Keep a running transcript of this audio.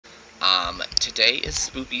Today is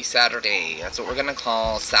Spoopy Saturday. That's what we're gonna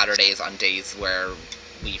call Saturdays on days where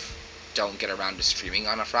we don't get around to streaming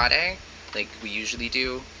on a Friday, like we usually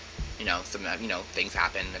do. You know, some, things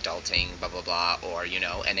happen, adulting, blah, blah, blah, or,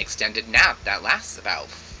 an extended nap that lasts about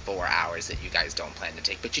 4 hours that you guys don't plan to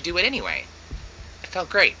take, but you do it anyway. It felt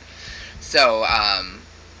great. So,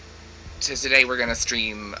 today we're gonna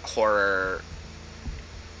stream horror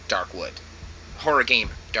game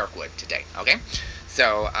Darkwood today, okay?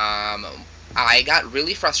 So, I got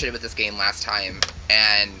really frustrated with this game last time,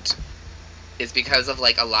 and it's because of,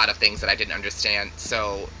 like, a lot of things that I didn't understand.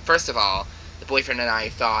 So, first of all, the boyfriend and I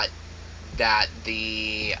thought that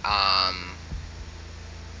the,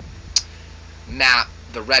 map,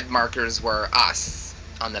 the red markers were us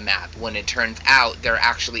on the map, when it turns out there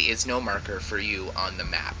actually is no marker for you on the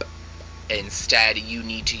map. Instead, you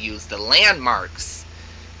need to use the landmarks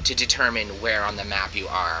to determine where on the map you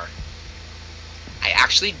are. I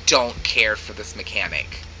actually don't care for this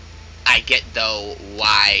mechanic. I get, though,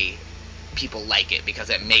 why people like it,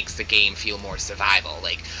 because it makes the game feel more survival.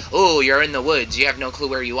 Like, oh, you're in the woods, you have no clue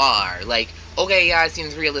where you are. Like, okay, yeah, it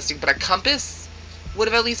seems realistic, but a compass would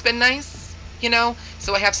have at least been nice,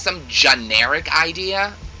 So I have some generic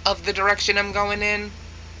idea of the direction I'm going in.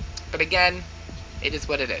 But again, it is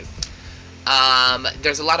what it is.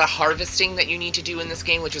 There's a lot of harvesting that you need to do in this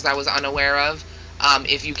game, which I was unaware of.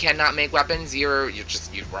 If you cannot make weapons, you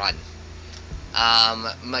run.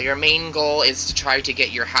 Your main goal is to try to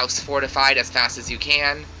get your house fortified as fast as you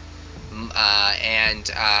can.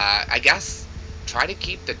 I guess try to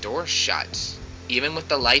keep the door shut. Even with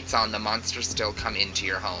the lights on, the monsters still come into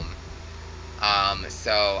your home.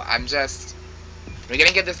 So we're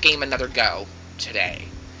gonna give this game another go today.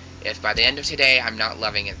 If by the end of today I'm not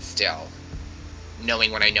loving it still,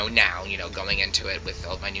 knowing what I know now, going into it with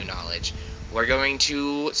all my new knowledge, we're going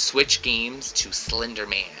to switch games to Slender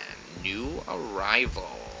Man, New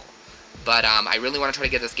Arrival. But I really want to try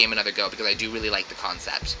to give this game another go because I do really like the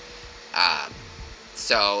concept.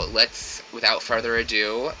 So let's, without further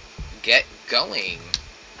ado, get going.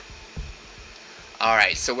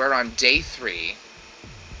 Alright, so we're on day 3.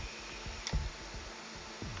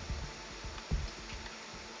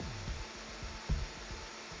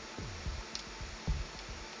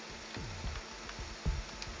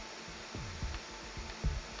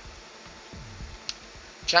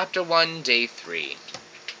 Chapter 1, Day 3.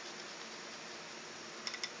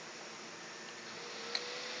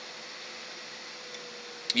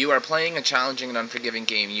 You are playing a challenging and unforgiving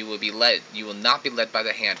game. You will not be led by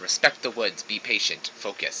the hand. Respect the woods. Be patient.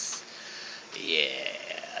 Focus. Yeah,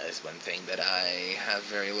 there's one thing that I have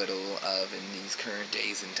very little of in these current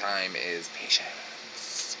days and time is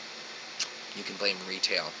patience. You can blame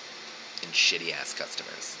retail and shitty-ass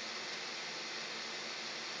customers.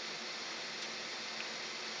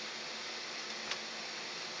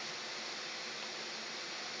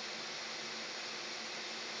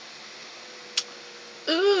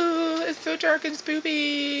 Ooh, it's so dark and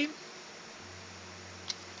spoopy.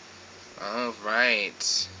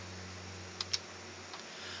 Alright.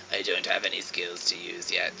 I don't have any skills to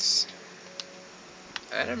use yet.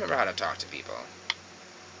 I don't remember how to talk to people.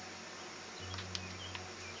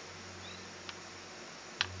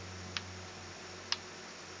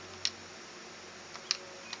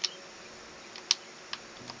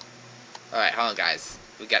 Alright, hold on, guys.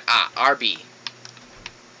 We got, RB.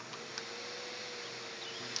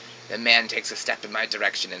 The man takes a step in my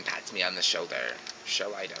direction and pats me on the shoulder.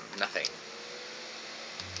 Show item. Nothing.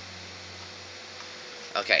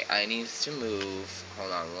 Okay, I need to move.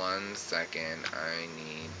 Hold on 1 second. I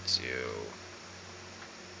need to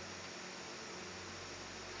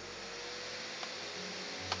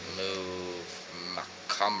move my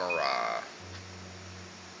camera,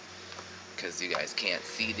 because you guys can't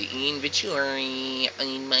see the inventory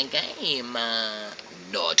in my game.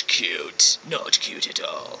 Not cute. Not cute at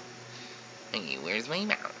all. Hey, where's my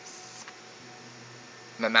mouse?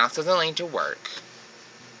 My mouse doesn't like to work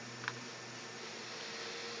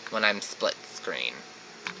when I'm split screen.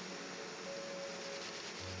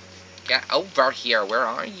 Get over here. Where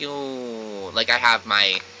are you? Like, I have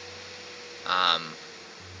my,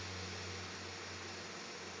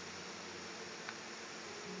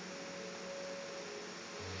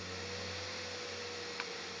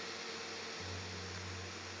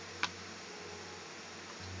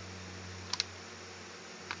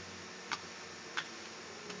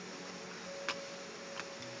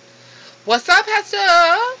 What's up, Hester?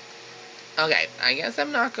 Okay, I guess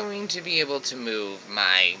I'm not going to be able to move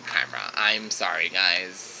my camera. I'm sorry,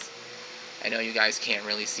 guys. I know you guys can't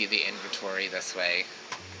really see the inventory this way.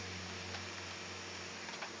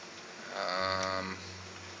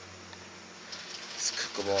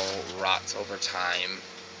 uncookable, rots over time.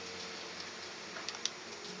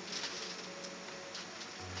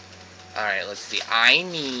 Alright, let's see. I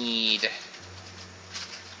need...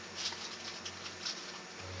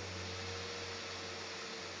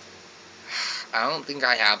 I don't think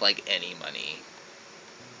I have, like, any money.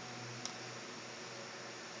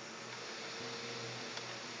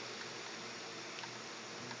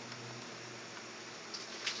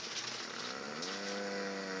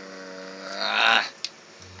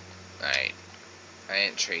 Alright. I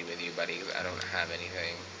didn't trade with you, buddy, because I don't have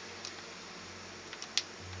anything.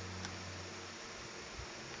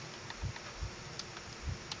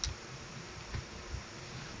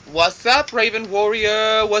 What's up, Raven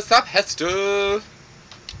Warrior? What's up, Hester?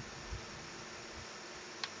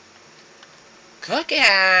 Cook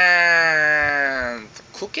it!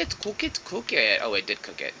 Cook it, cook it, cook it. Oh, it did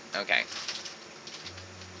cook it. Okay.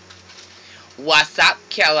 What's up,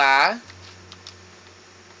 killer?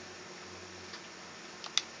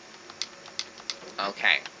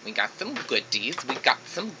 Okay, we got some goodies. We got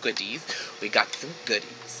some goodies. We got some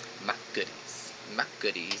goodies. My goodies. My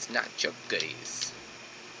goodies, not your goodies.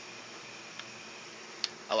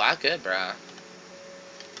 Oh, I'm good, bruh.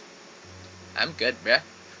 I'm good, bruh.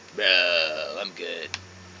 Bro, I'm good.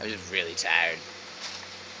 I'm just really tired.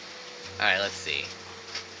 Alright, let's see.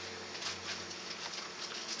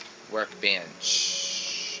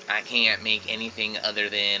 Workbench. I can't make anything other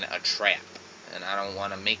than a trap. And I don't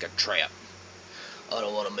want to make a trap. I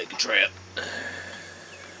don't want to make a trap.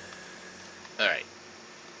 Alright.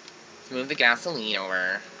 Let's move the gasoline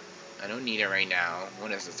over. I don't need it right now.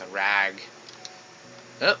 What is this, a rag?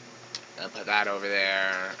 Oh, I'll put that over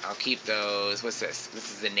there. I'll keep those. What's this?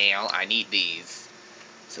 This is a nail. I need these.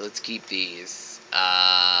 So let's keep these.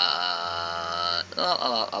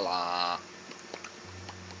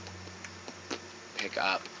 Pick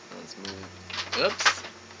up. Let's move. Oops.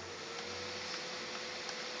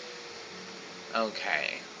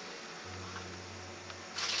 Okay.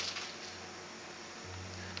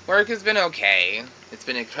 Work has been okay. It's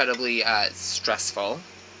been incredibly stressful.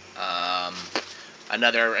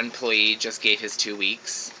 Another employee just gave his 2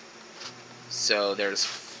 weeks. So there's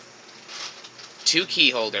 2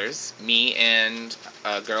 key holders, me and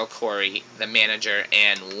girl Corey, the manager,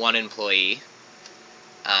 and 1 employee.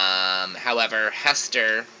 However,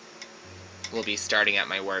 Hester will be starting at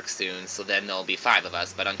my work soon, so then there'll be 5 of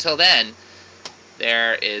us. But until then,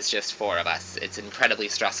 there is just 4 of us. It's incredibly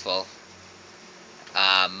stressful.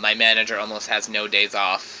 My manager almost has no days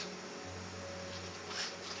off.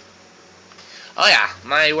 Oh yeah,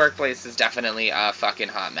 my workplace is definitely a fucking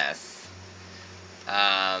hot mess.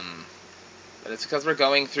 But it's because we're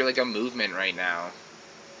going through, like, a movement right now.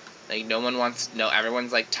 Like,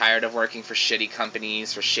 everyone's, like, tired of working for shitty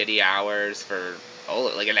companies, for shitty hours, and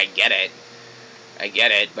I get it. I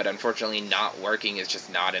get it, but unfortunately not working is just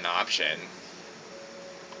not an option.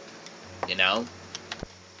 You know?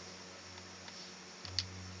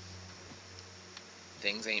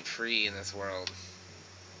 Things ain't free in this world.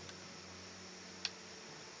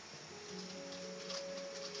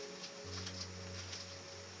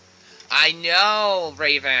 I know,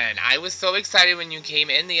 Raven. I was so excited when you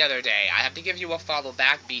came in the other day. I have to give you a follow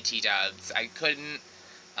back, BT Dubs. I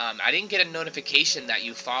didn't get a notification that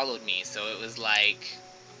you followed me, so it was like,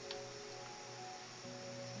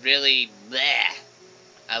 really bleh.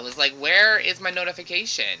 I was like, where is my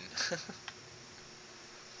notification?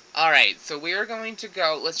 Alright, so we're going to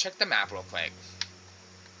go, let's check the map real quick.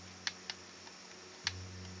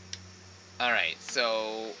 Alright,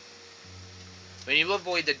 so we need to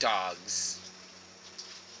avoid the dogs.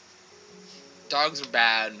 Dogs are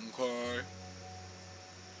bad, okay?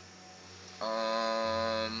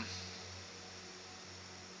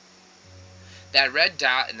 That red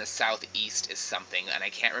dot in the southeast is something, and I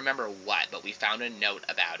can't remember what, but we found a note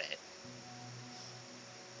about it.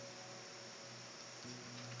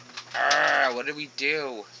 What did we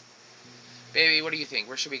do? Baby, what do you think?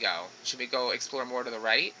 Where should we go? Should we go explore more to the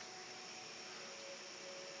right?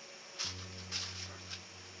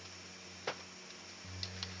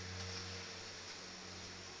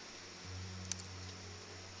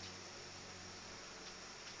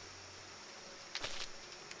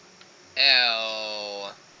 Ew.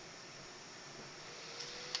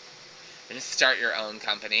 And just start your own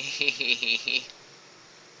company.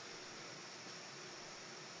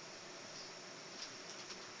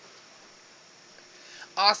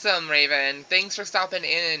 Awesome, Raven. Thanks for stopping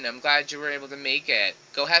in. I'm glad you were able to make it.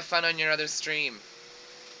 Go have fun on your other stream.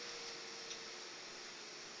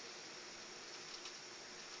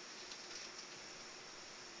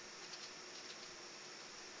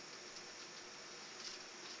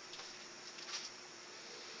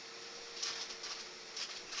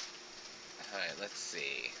 Alright, let's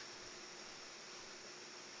see.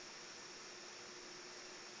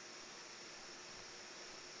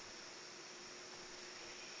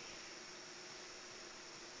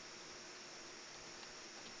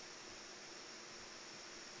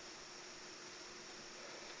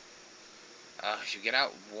 You get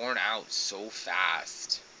worn out so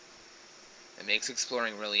fast. It makes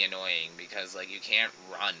exploring really annoying because, like, you can't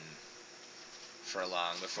run for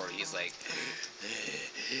long before he's like...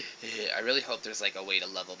 I really hope there's, like, a way to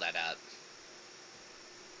level that up.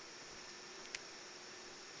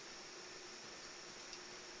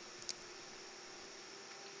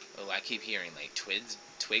 Oh, I keep hearing, like,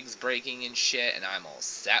 twigs breaking and shit, and I'm all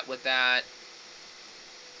set with that.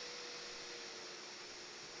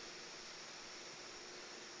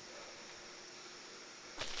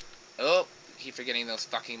 Oh, keep forgetting those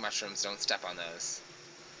fucking mushrooms. Don't step on those.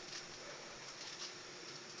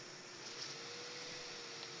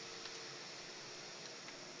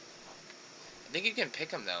 I think you can pick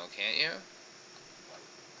them, though, can't you?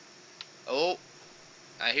 Oh,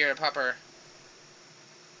 I hear a pupper.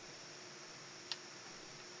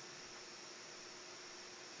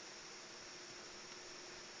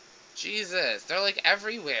 Jesus, they're, like,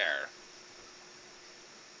 everywhere.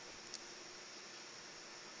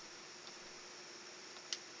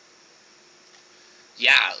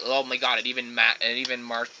 Yeah, oh my god, it even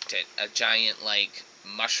marked it. A giant, like,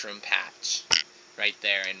 mushroom patch right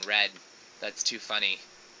there in red. That's too funny.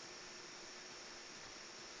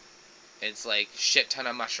 It's like, shit ton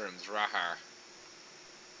of mushrooms, raha.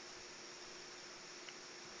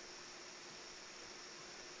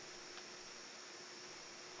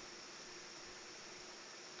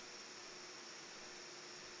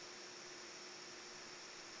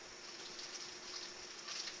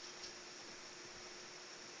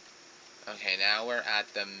 Okay, now we're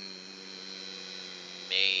at the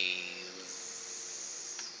maze.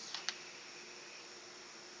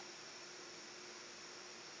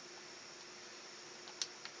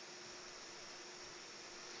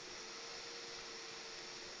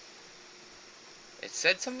 It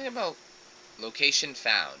said something about location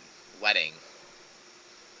found. Wedding.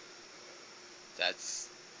 That's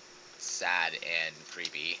sad and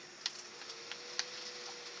creepy.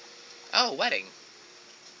 Oh, wedding.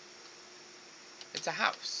 It's a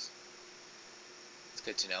house. It's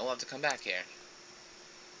good to know. We'll have to come back here.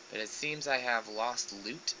 But it seems I have lost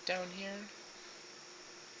loot down here.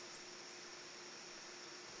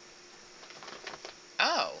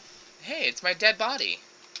 Oh. Hey, it's my dead body.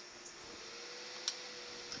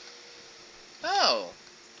 Oh.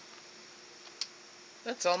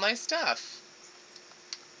 That's all my stuff.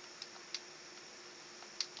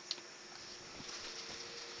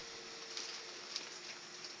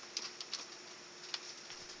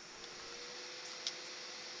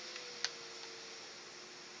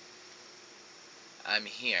 I'm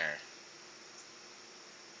here.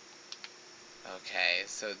 Okay,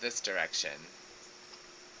 so this direction.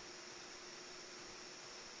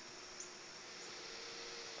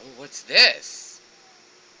 Oh, what's this?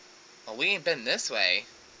 Oh, we ain't been this way.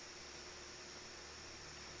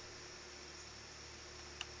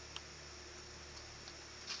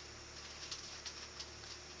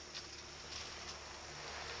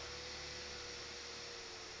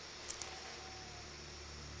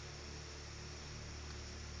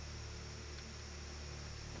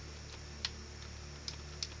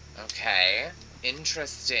 Okay,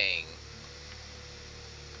 interesting.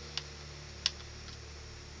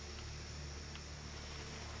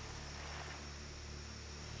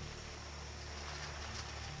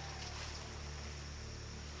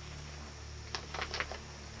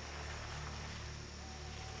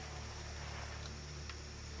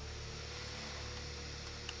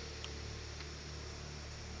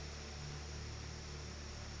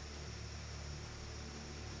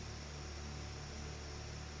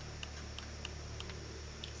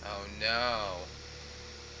 Oh no.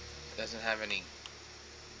 It doesn't have any...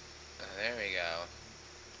 Oh, there we go.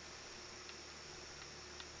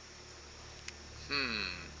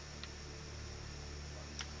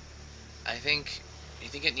 You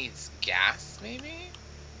think it needs gas, maybe?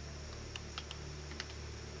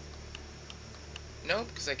 Nope,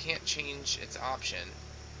 because I can't change its option.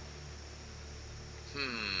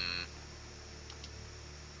 Maybe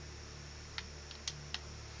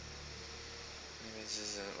this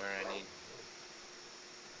isn't where I need...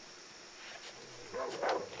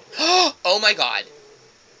 Oh my god!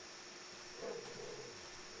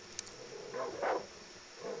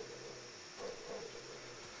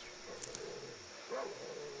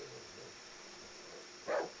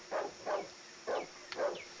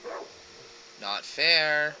 Not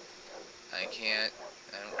fair. I can't.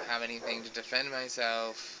 I don't have anything to defend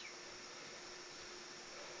myself.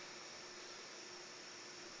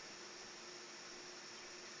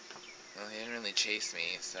 Well, he didn't really chase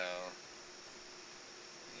me, so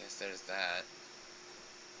I guess there's that.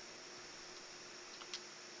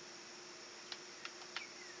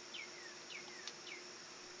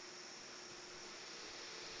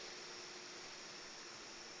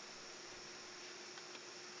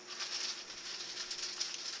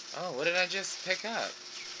 Oh, what did I just pick up?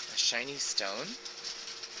 A shiny stone?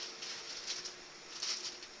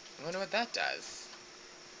 I wonder what that does.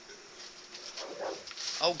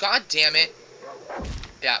 Oh, god damn it!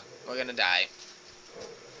 Yeah, we're gonna die.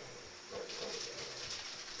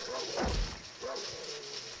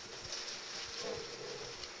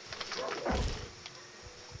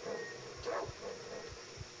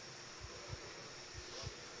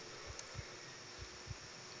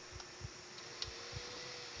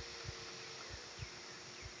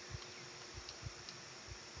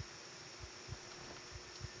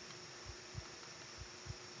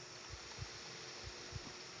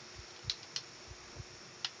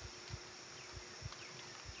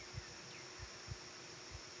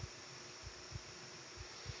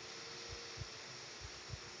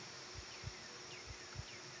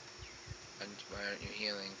 Why aren't you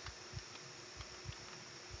healing?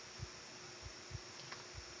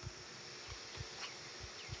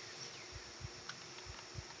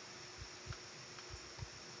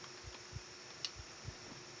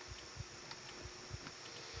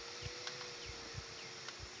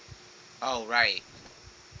 Oh, right.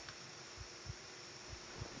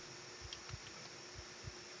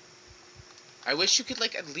 I wish you could,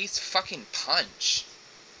 like, at least fucking punch.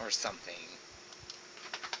 Or something.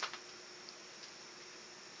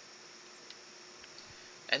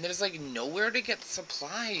 And there's, like, nowhere to get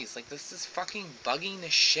supplies. Like, this is fucking bugging the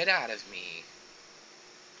shit out of me.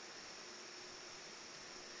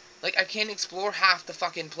 Like, I can't explore half the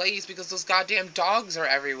fucking place because those goddamn dogs are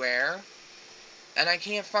everywhere. And I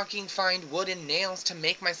can't fucking find wood and nails to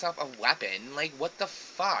make myself a weapon. Like, what the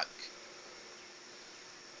fuck?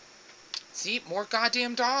 See? More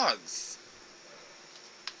goddamn dogs.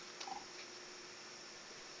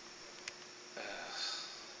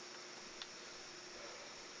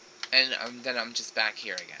 And then I'm just back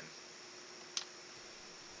here again.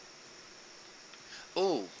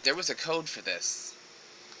 Ooh, there was a code for this.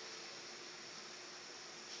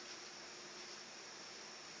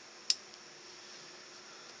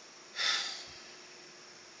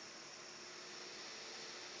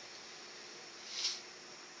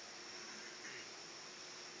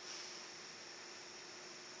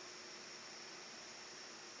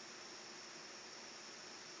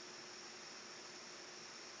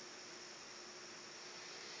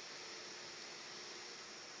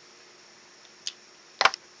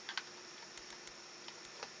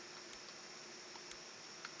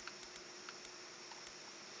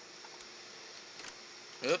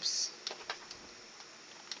 Oops.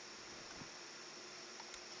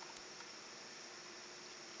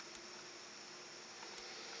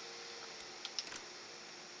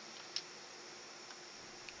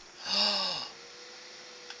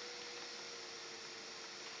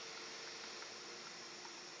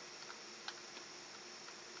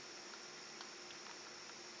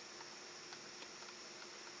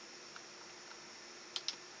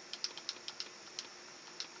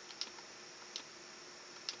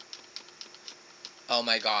 Oh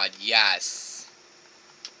my god, yes.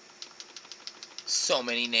 So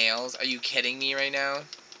many nails. Are you kidding me right now?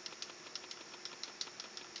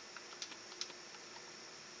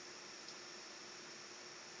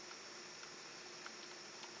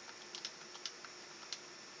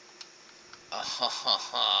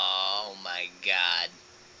 Oh my god.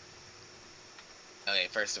 Okay,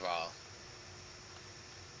 first of all,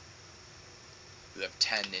 you have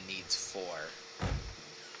 10 and needs 4.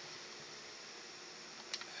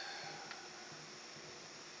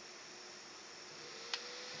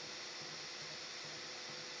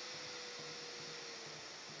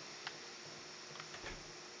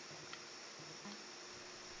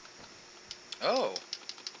 Oh.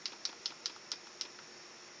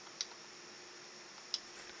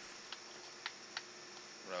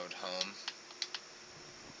 Road home.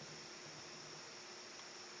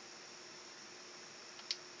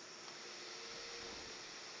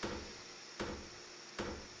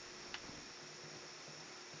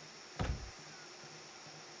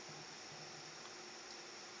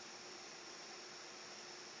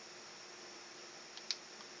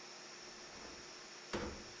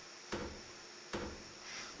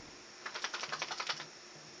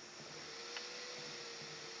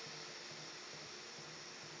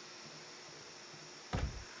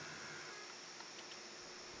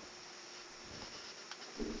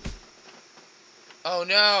 Oh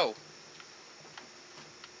no!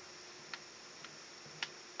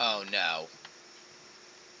 Oh no.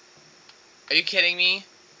 Are you kidding me?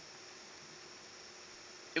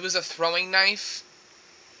 It was a throwing knife?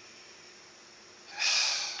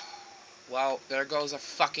 Well, there goes a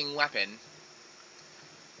fucking weapon.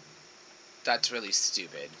 That's really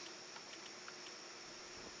stupid.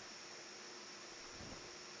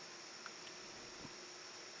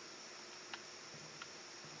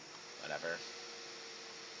 Whatever.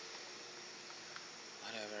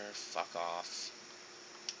 Whatever. Fuck off.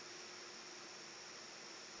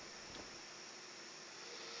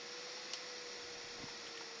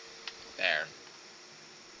 There.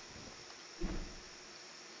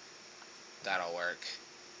 That'll work.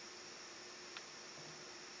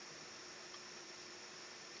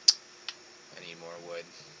 I need more wood.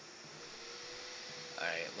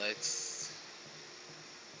 Alright, let's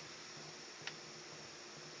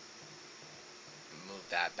move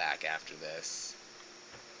that back after this.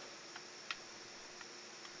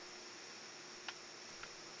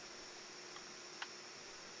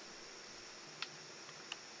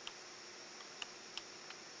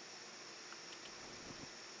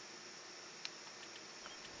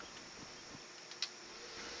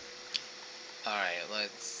 Alright,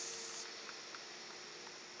 let's...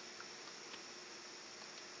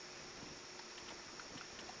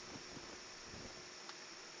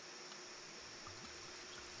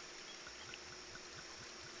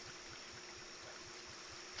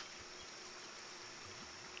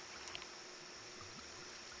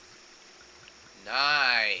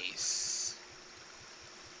 Nice.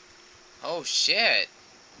 Oh, shit.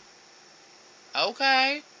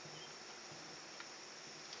 Okay.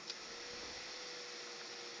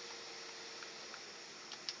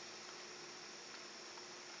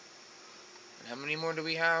 And how many more do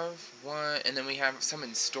we have? One, and then we have some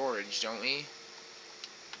in storage, don't we?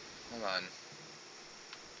 Hold on.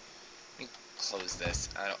 Let me close this.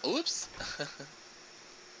 I don't... Oops!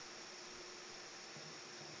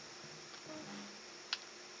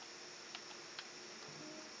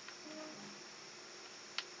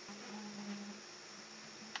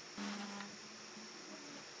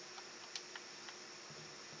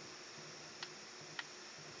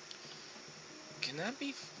 Can that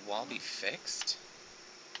wall be fixed?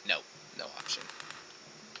 No. No option.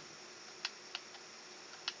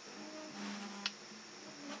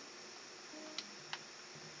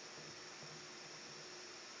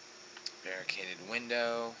 Barricaded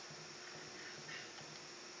window.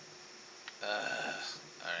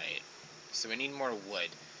 Alright. So we need more wood.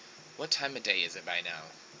 What time of day is it by now?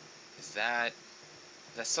 Is that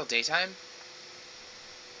still daytime?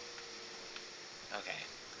 Okay.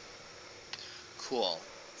 Cool.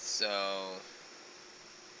 So...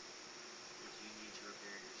 You need to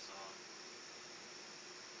repair your saw.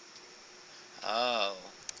 Oh.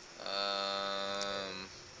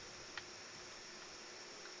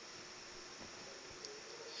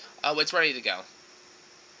 Oh, it's ready to go.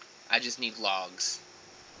 I just need logs.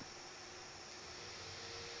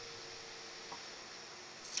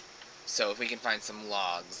 So if we can find some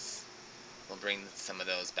logs, we'll bring some of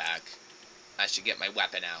those back. I should get my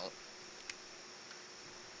weapon out.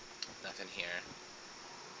 Nothing here.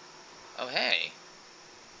 Oh, hey.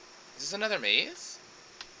 Is this another maze?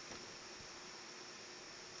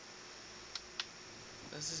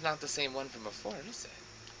 This is not the same one from before, is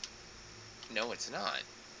it? No, it's not.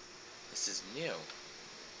 This is new.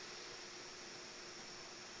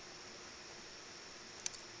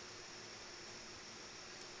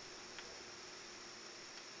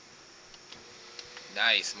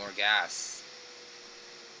 Nice, more gas.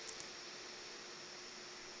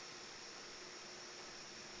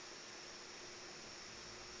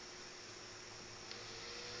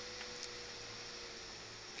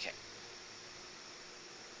 Okay.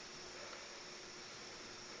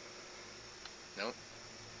 Nope.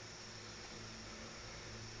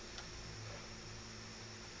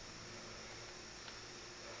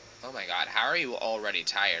 Oh my god, how are you already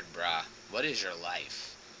tired, bruh? What is your life?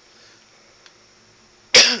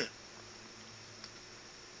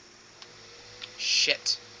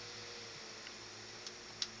 Shit.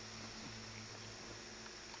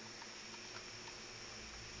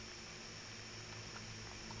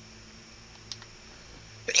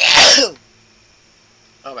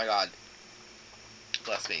 Oh my god.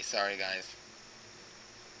 Bless me. Sorry, guys.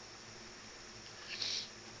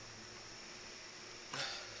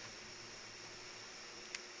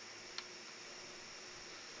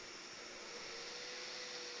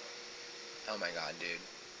 Oh my god, dude.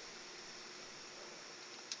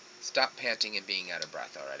 Stop panting and being out of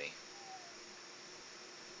breath already.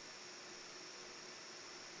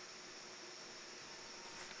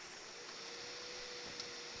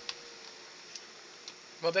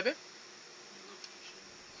 Well, baby? New location.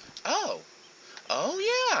 Oh.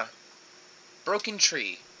 Oh, yeah. Broken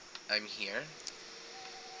tree. I'm here.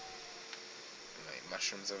 My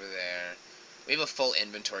mushrooms over there. We have a full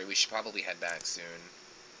inventory. We should probably head back soon.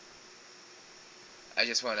 I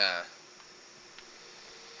just want to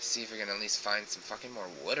see if we can at least find some fucking more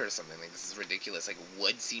wood or something. Like, this is ridiculous. Like,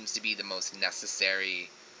 wood seems to be the most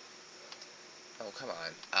necessary... Oh, come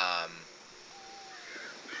on.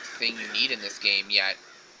 Thing you need in this game, yet...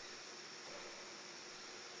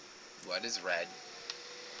 What is red?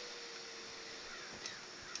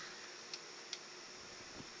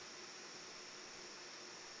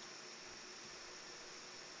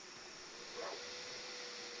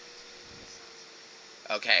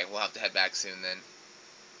 Okay, we'll have to head back soon then.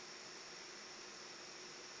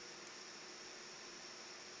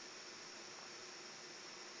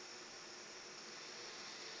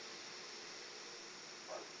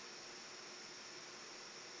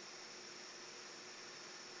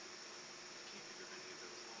 Can't think of any of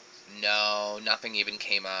those logs. No, nothing even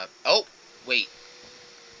came up. Oh, wait.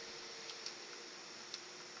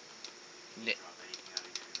 Can you drop anything out of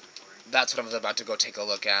your inventory? That's what I was about to go take a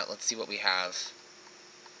look at. Let's see what we have.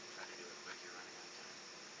 Try to do it quick, you're running out of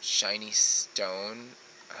time. Shiny stone.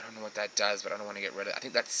 I don't know what that does, but I don't want to get rid of it. I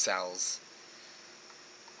think that sells.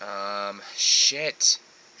 Shit.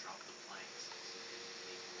 Drop the planks so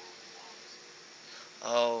you can make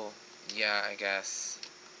more logs. Oh, yeah, I guess.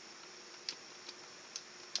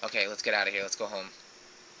 Okay, let's get out of here. Let's go home.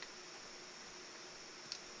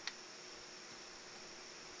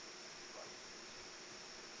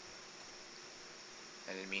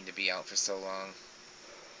 I didn't mean to be out for so long.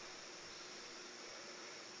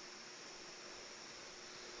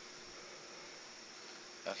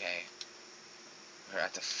 Okay. We're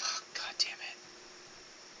at the... Fuck, god damn it.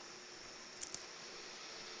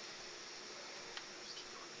 Just keep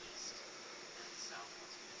going east and south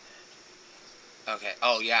once you hit the edge of the maze. Okay.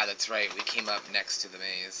 Oh, yeah, that's right. We came up next to the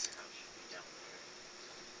maze. Your house should be down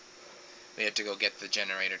there. We have to go get the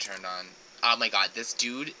generator turned on. Oh my god, this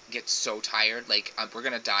dude gets so tired. Like, we're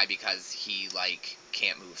gonna die because he, like,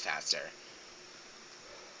 can't move faster.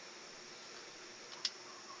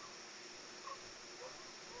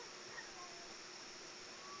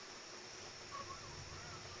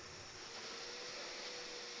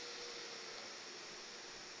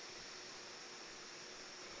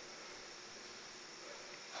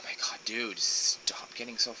 Oh my god, dude, stop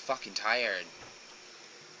getting so fucking tired.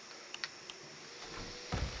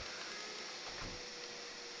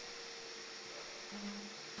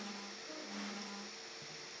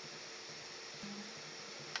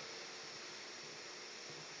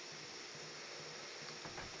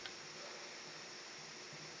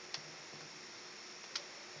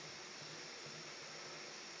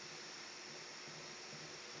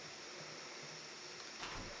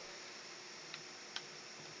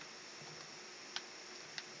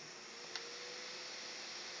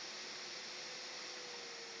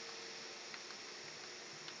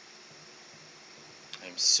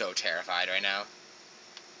 I'm so terrified right now.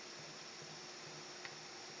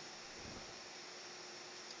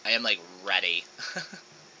 I am, like, ready.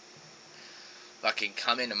 Fucking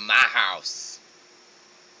come into my house.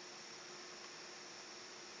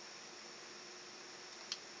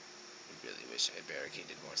 I really wish I had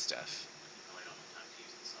barricaded more stuff. You probably don't have time to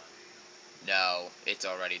use the saw, do you? No, it's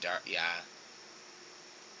already dark. Yeah.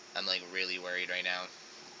 I'm, like, really worried right now.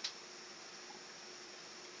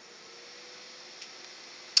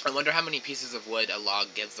 I wonder how many pieces of wood a log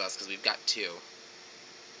gives us, because we've got 2.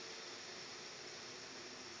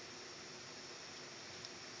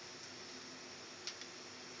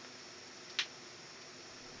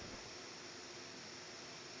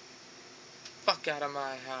 Fuck out of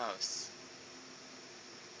my house.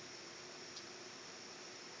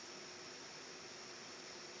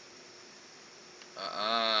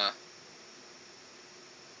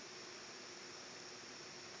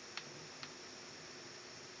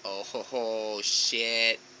 Oh,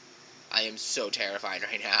 shit. I am so terrified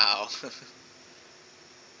right now.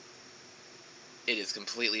 It is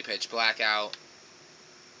completely pitch black out.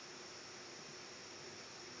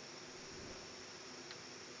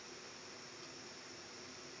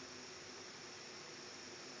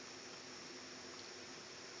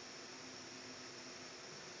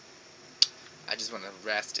 I just want to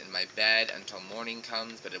rest in my bed until morning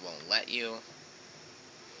comes, but it won't let you.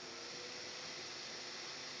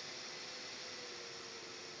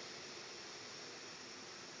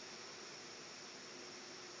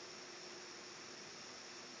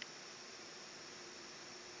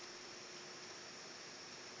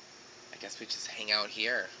 I guess we just hang out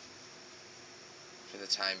here. For the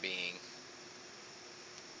time being.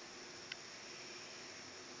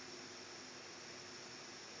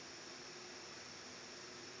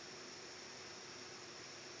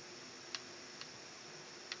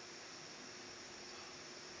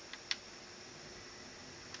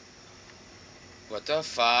 What the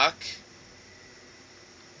fuck?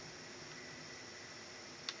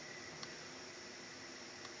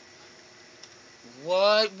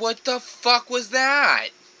 What the fuck was that?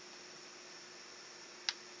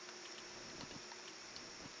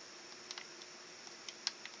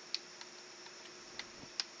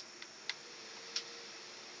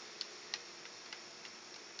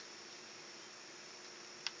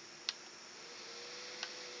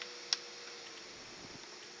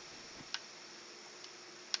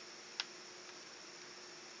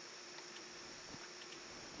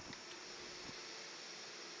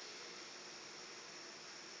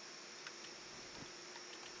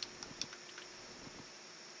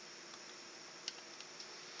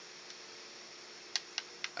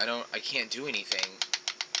 I can't do anything.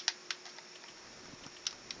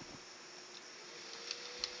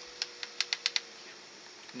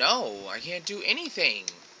 No, I can't do anything.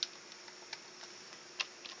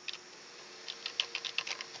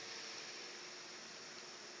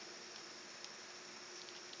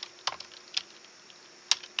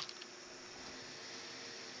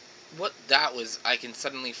 What that was, I can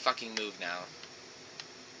suddenly fucking move now.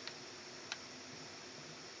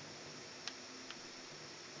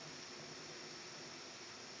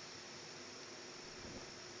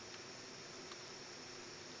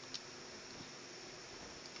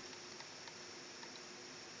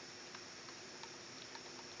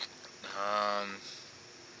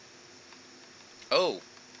 Oh.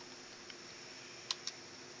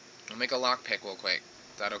 I'll make a lockpick real quick.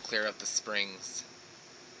 That'll clear up the springs.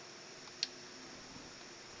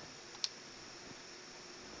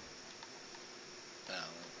 Oh,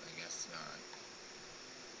 I guess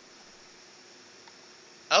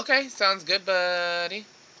not. Okay, sounds good, buddy.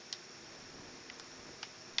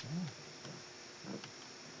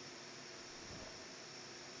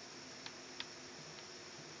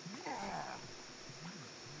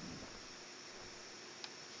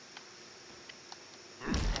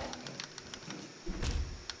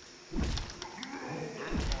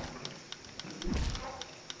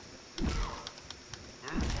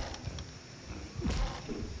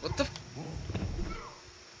 What the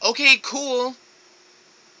Okay, cool.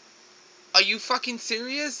 Are you fucking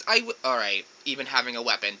serious? Alright, even having a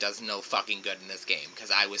weapon does no fucking good in this game,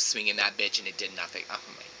 because I was swinging that bitch and it did nothing. Oh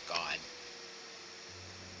my god.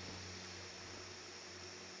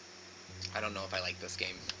 I don't know if I like this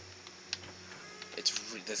game.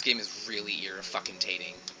 This game is really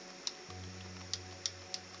fucking-tating.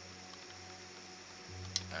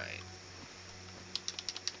 Alright.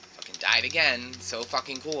 Fucking died again. So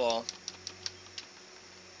fucking cool.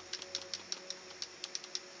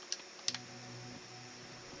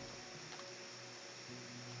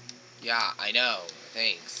 Yeah, I know.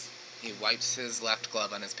 Thanks. He wipes his left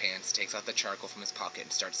glove on his pants, takes out the charcoal from his pocket,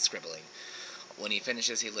 and starts scribbling. When he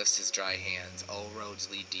finishes, he lifts his dry hands. All roads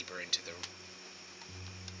lead deeper into the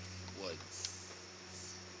woods.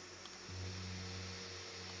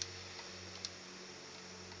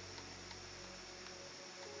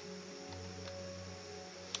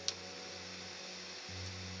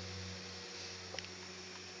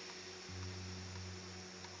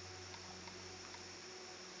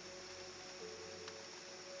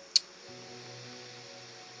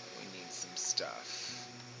 We need some stuff.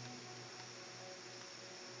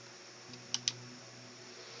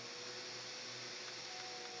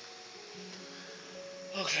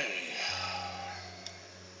 Okay.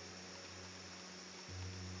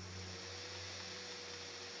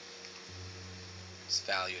 It's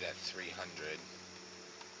valued at 300.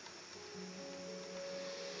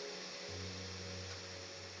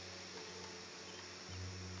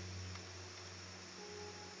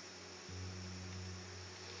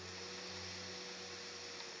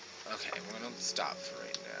 Okay, we're gonna stop for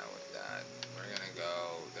right now with that. We're gonna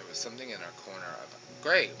go. There was something in our corner of.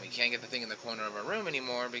 Great, we can't get the thing in the corner of our room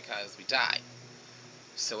anymore because we died.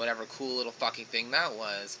 So whatever cool little fucking thing that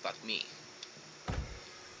was, fuck me.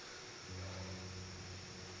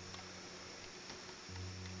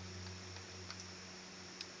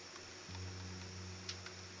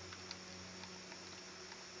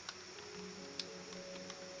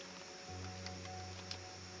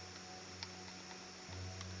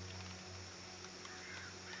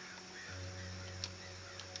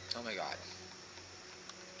 Oh my god.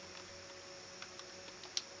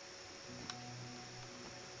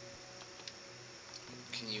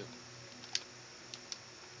 Can you...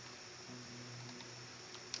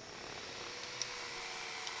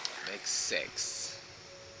 like 6.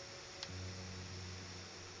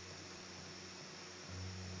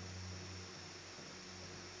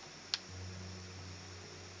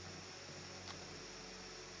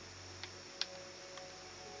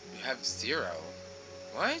 You have 0.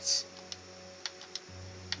 What?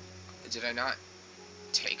 Did I not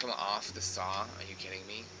take them off the saw? Are you kidding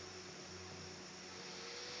me?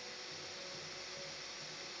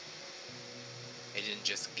 It didn't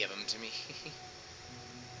just give them to me.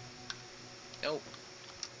 Nope.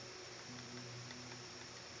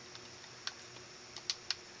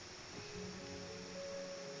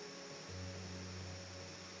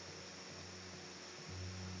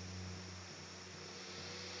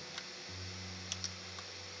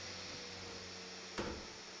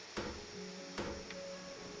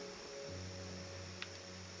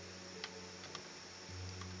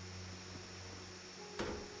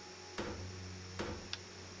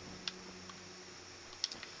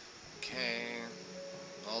 Okay.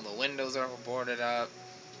 All the windows are boarded up.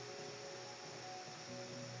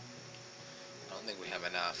 I don't think we have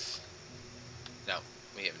enough. No,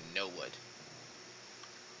 we have no wood.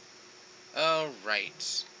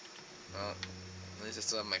 Alright. Well, at least I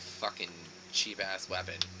still have my fucking cheap-ass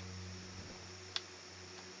weapon.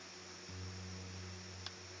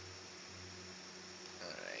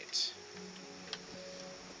 Alright.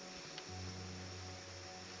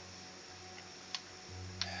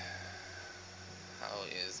 How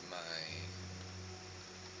is my...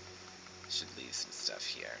 Should leave some stuff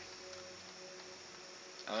here.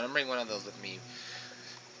 I'm gonna bring one of those with me.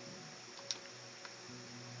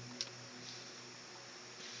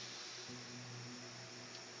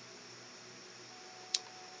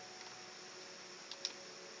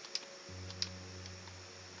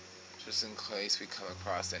 Just in case we come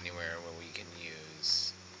across anywhere where we can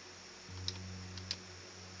use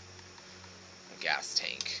a gas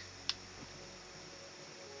tank.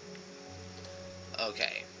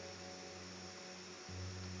 Okay.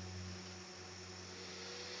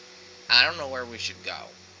 I don't know where we should go.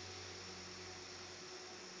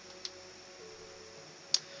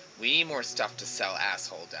 We need more stuff to sell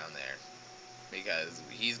asshole down there. Because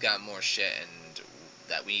he's got more shit and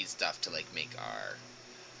that we need stuff to like make our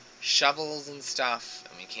shovels and stuff.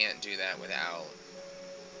 And we can't do that without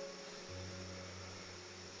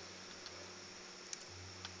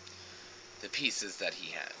the pieces that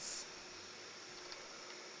he has.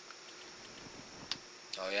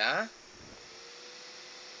 Oh yeah?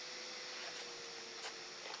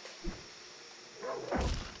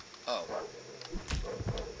 Oh.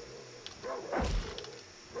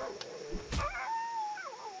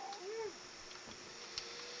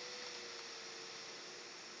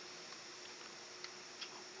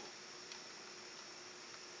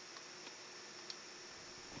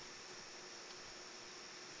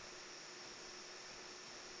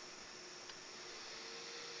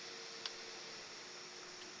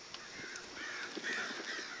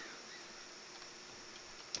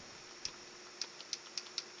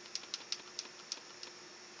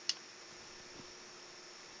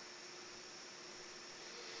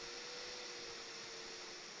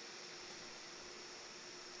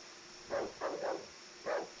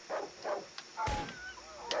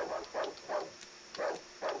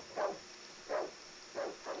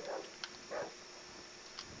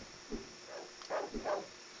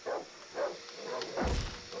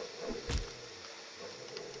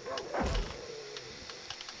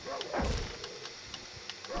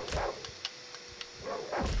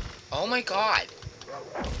 Oh my god.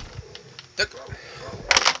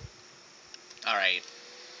 Alright.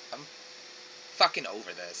 I'm fucking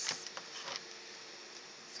over this.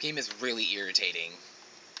 This game is really irritating.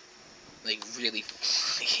 Like, really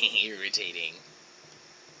fucking irritating.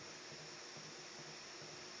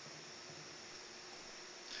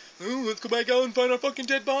 Ooh, let's go back out and find our fucking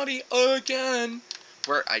dead body again.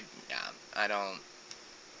 I don't...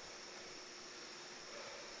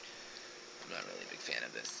 I'm not really a big fan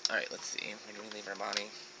of this. Alright, let's see. Where do we leave our body?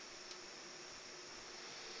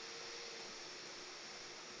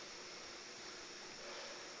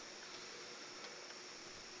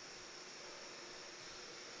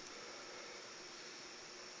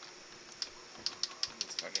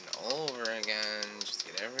 It's fucking over again. Just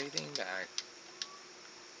get everything back.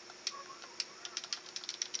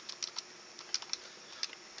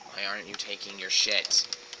 Why aren't you taking your shit?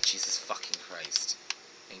 Jesus fucking Christ.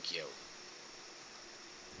 Thank you.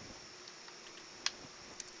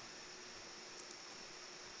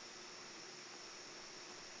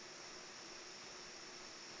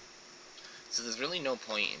 So there's really no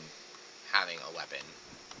point in having a weapon.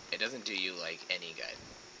 It doesn't do you, like, any good.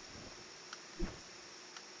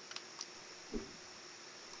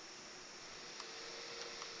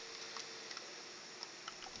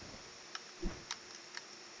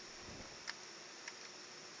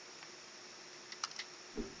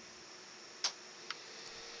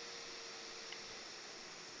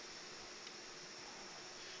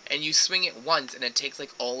 and you swing it once and it takes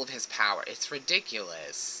like all of his power. It's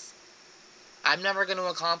ridiculous. I'm never going to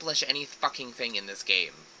accomplish any fucking thing in this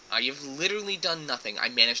game. You've literally done nothing. I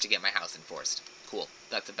managed to get my house enforced. Cool.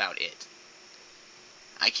 That's about it.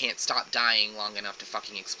 I can't stop dying long enough to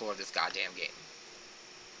fucking explore this goddamn game.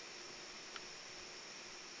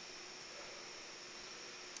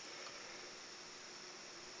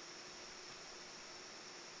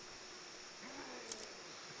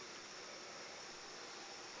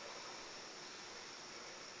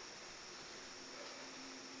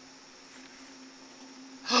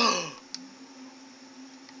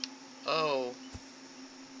 Oh.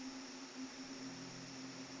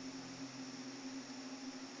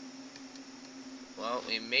 Well,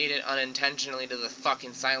 we made it unintentionally to the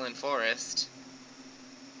fucking silent forest.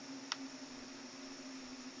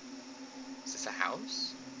 Is this a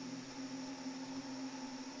house?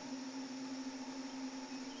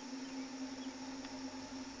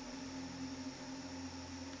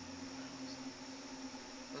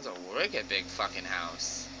 This is a wicked big fucking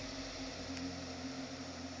house.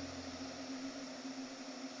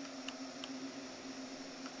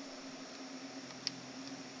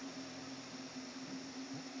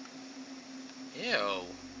 Ew.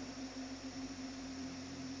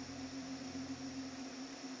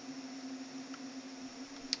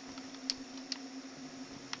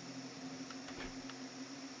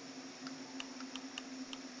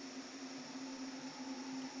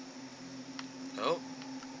 Oh.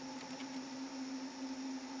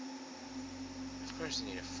 Of course you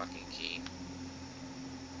need a fucking key.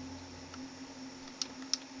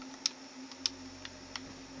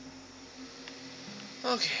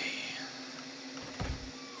 Okay.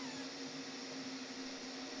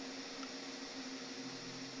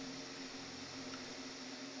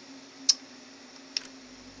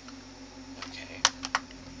 Okay.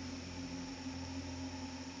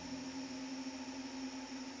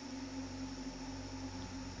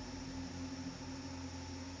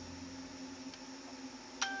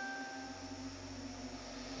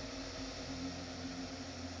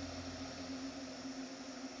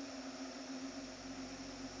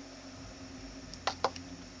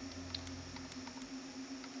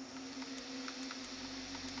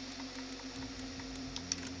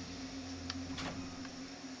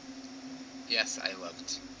 Yes, I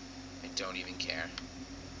looked. I don't even care.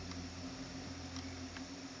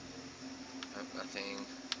 Oh, nothing.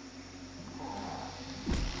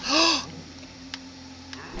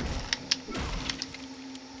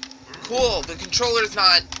 Cool! The controller's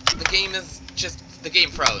not... The game is just... The game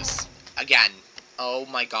froze. Again. Oh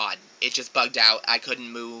my god. It just bugged out. I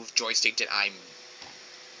couldn't move. Joystick did... I'm...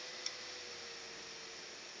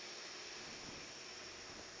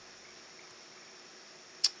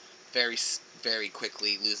 very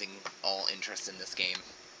quickly losing all interest in this game.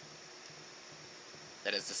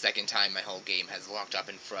 That is the second time my whole game has locked up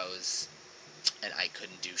and froze, and I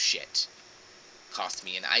couldn't do shit. Cost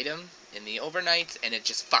me an item in the overnight, and it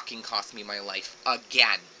just fucking cost me my life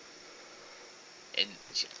again. And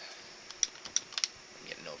I'm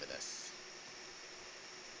getting over this.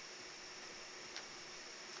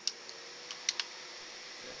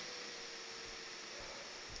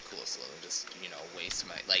 Cool, so just, you know, waste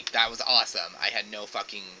my... Like, that was awesome. I had no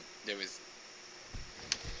fucking... There was...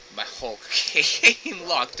 My whole game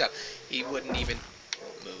locked up. He wouldn't even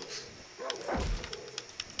move.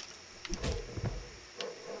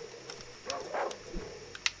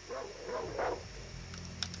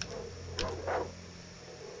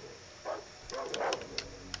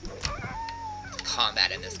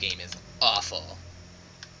 Combat in this game is awful.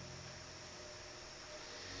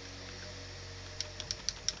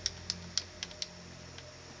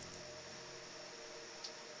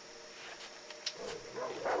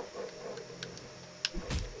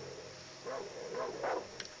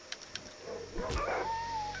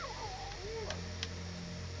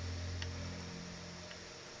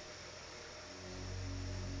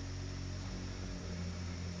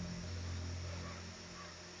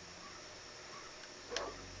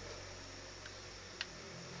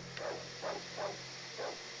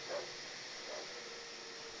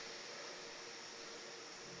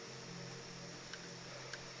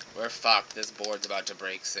 We're fucked. This board's about to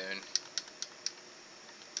break soon.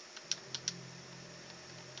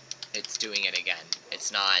 It's doing it again.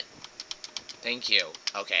 It's not... Thank you.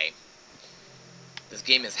 Okay. This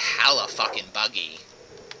game is hella fucking buggy.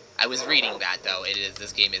 I was reading that, though.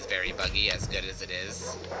 This game is very buggy, as good as it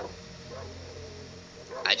is.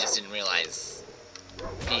 I just didn't realize,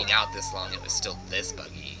 being out this long, it was still this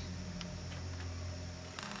buggy.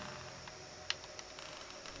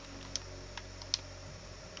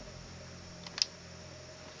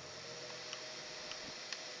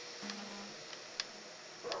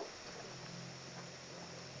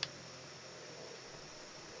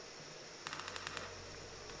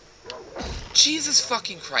 Jesus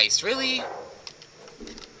fucking Christ, really?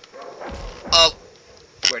 Oh,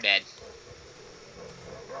 we're dead.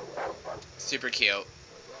 Super cute.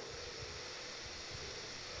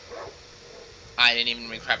 I didn't even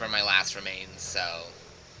recover my last remains, so...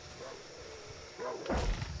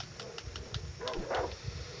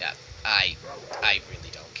 Yeah, I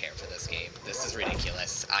really don't care for this game. This is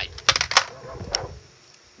ridiculous.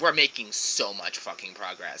 We're making so much fucking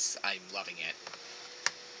progress. I'm loving it.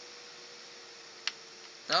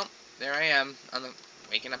 Oh, there I am,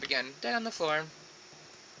 waking up again, dead on the floor.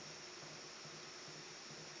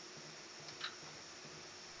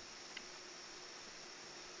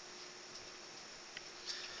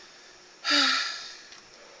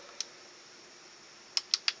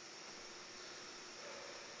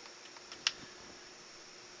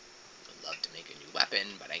 Would love to make a new weapon,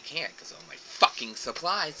 but I can't because all my fucking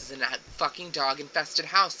supplies is in that fucking dog-infested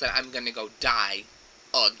house that I'm gonna go die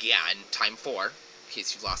again, time 4, in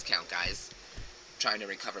case you've lost count, guys. Trying to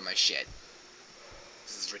recover my shit.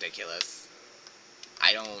 This is ridiculous.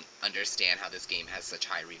 I don't understand how this game has such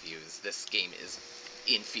high reviews. This game is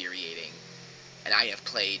infuriating. And I have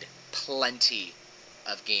played plenty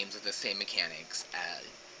of games with the same mechanics.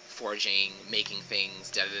 Forging, making things,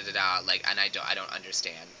 da-da-da-da, like, and I don't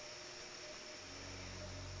understand.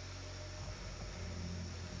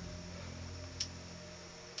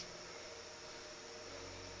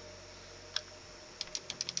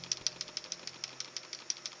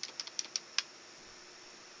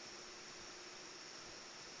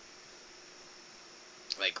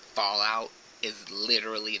 Like, Fallout is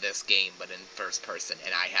literally this game, but in first person,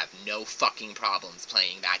 and I have no fucking problems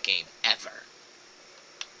playing that game, ever.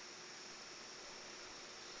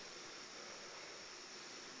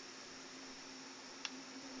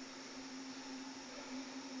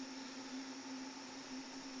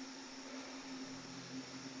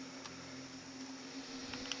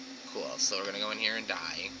 Cool, so we're gonna go in here and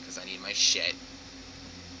die, because I need my shit.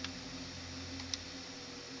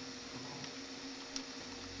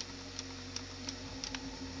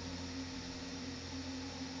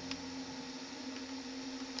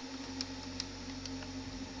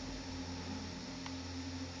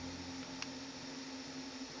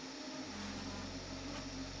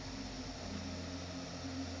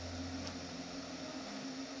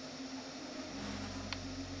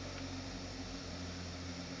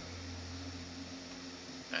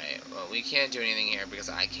 Alright, well, we can't do anything here because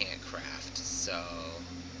I can't craft, so...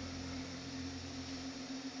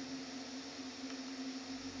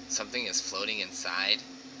 Something is floating inside?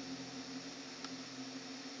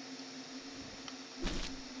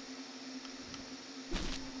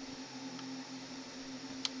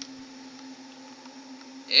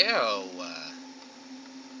 Ew!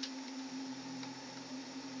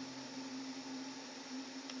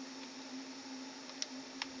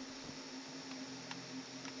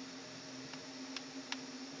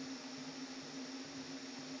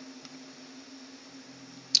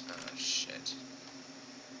 Oh, shit.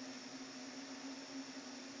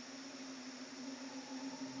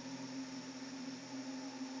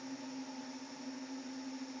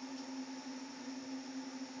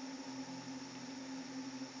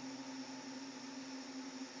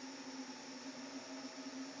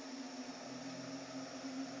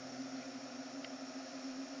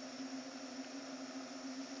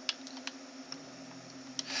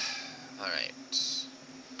 Alright.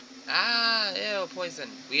 Ah, ew, poison.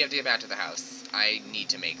 We have to get back to the house. I need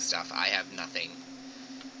to make stuff. I have nothing.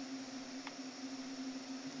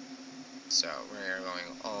 So, we're going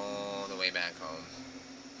all the way back home.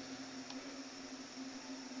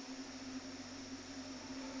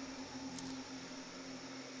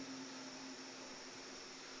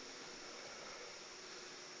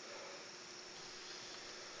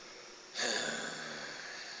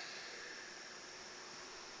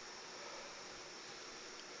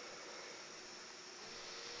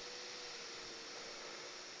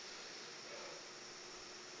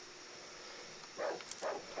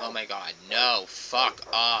 Oh my god, no, fuck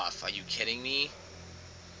off. Are you kidding me?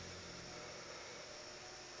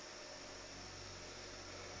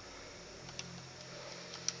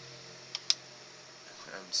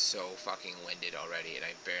 I'm so fucking winded already, and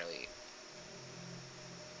I barely...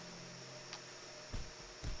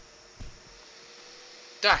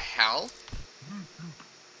 The hell?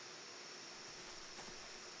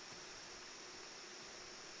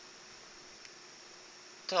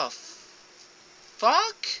 The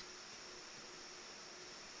fuck?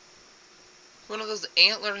 One of those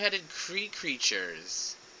antler-headed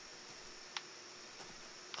creatures.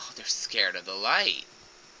 Oh, they're scared of the light.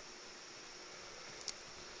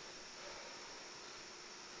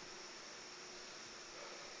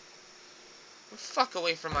 fuck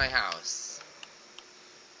away from my house.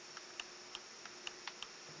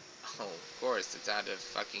 Oh, of course, it's out of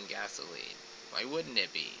fucking gasoline. Why wouldn't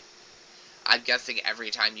it be? I'm guessing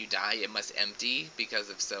every time you die, it must empty, because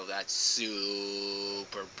if so, that's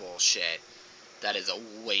super bullshit. That is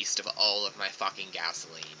a waste of all of my fucking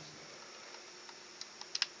gasoline.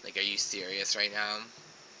 Like, are you serious right now?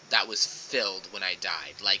 That was filled when I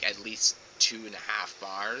died. Like, at least 2.5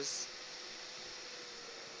 bars.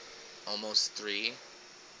 Almost 3.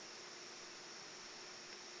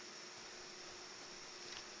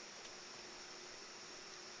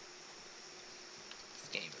 This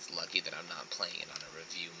game is lucky that I'm not playing it on a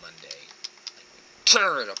review Monday. Like,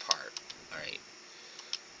 tear it apart. Alright.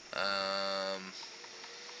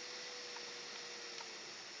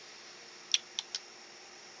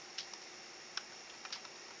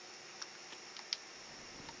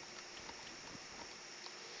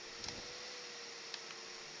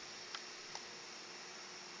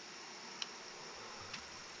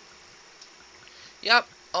 Yep,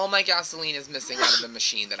 all my gasoline is missing out of the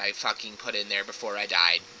machine that I fucking put in there before I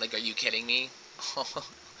died. Like, are you kidding me?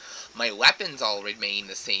 My weapons all remain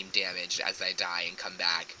the same damage as I die and come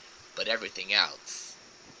back, but everything else,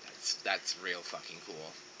 that's real fucking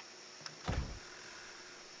cool.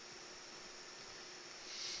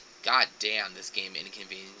 God damn, this game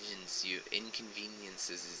inconveniences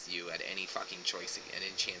you at any fucking choice and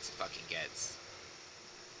any chance it fucking gets.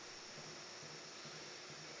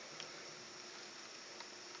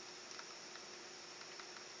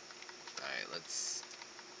 Alright, let's...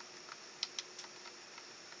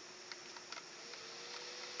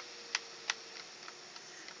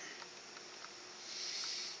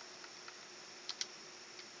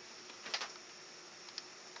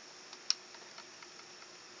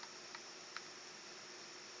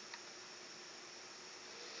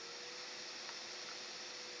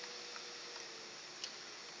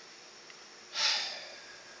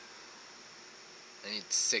 I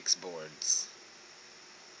need 6 boards.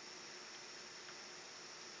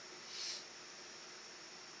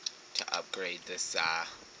 To upgrade this,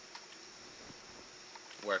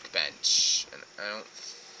 workbench. And I don't...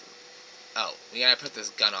 Oh, we gotta put this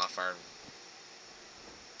gun off our...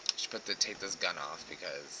 Should take this gun off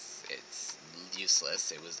because it's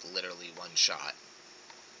useless. It was literally 1 shot.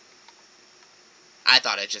 I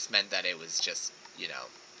thought it just meant that it was just, you know...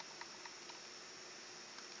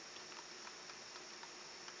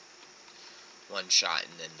 1 shot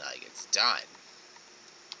and then, like, it's done.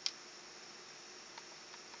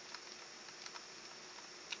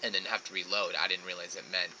 And then have to reload. I didn't realize it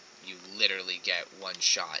meant you literally get 1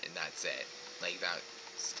 shot and that's it. Like,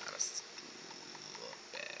 that's kind of stupid.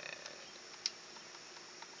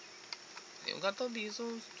 You got to be so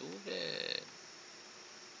stupid.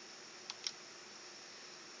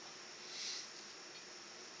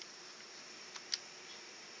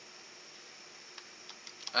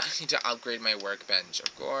 I need to upgrade my workbench,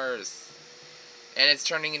 of course. And it's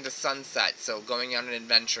turning into sunset, so going out and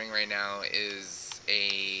adventuring right now is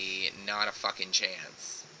not a fucking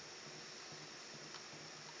chance.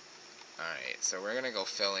 Alright, so we're gonna go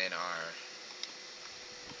fill in our...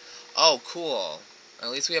 Oh, cool. At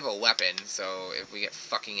least we have a weapon, so if we get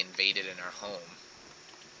fucking invaded in our home...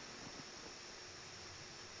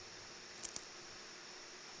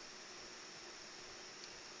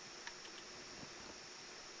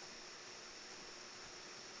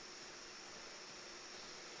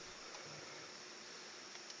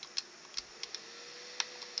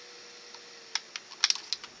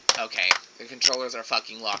 Okay, the controllers are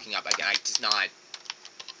fucking locking up again. It's not...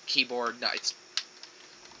 Keyboard, no, it's...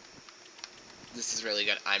 This is really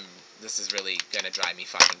good. This is really gonna drive me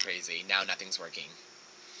fucking crazy. Now nothing's working.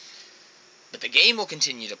 But the game will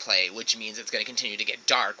continue to play, which means it's gonna continue to get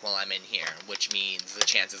dark while I'm in here, which means the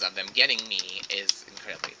chances of them getting me is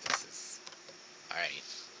incredibly... This is... Alright.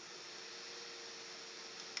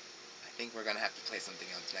 I think we're gonna have to play something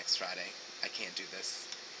else next Friday. I can't do this.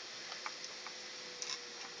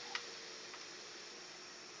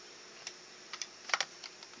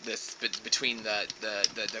 This between the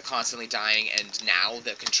constantly dying and now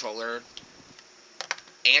the controller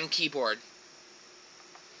and keyboard.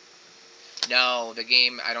 No, the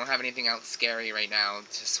game, I don't have anything else scary right now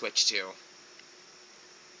to switch to.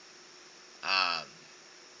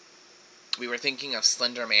 We were thinking of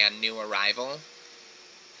Slender Man New Arrival.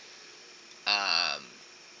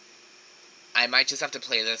 I might just have to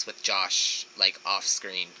play this with Josh, like,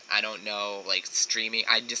 off-screen. I don't know, like, streaming.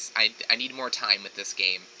 I need more time with this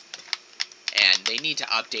game. And they need to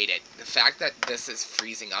update it. The fact that this is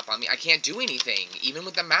freezing up on me, I can't do anything, even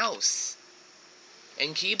with the mouse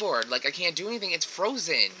and keyboard. Like, I can't do anything. It's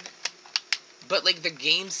frozen. But, like, the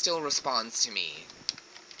game still responds to me.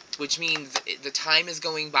 Which means the time is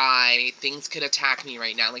going by, things could attack me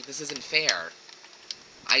right now. Like, this isn't fair.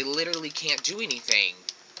 I literally can't do anything.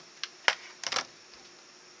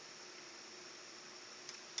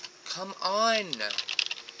 Come on.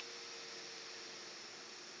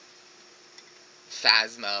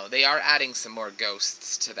 Phasmo. They are adding some more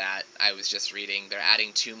ghosts to that, I was just reading. They're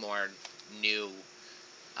adding 2 more new,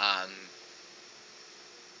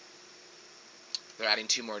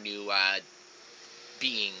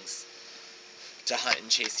 beings to hunt and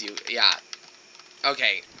chase you. Yeah.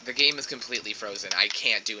 Okay, the game is completely frozen. I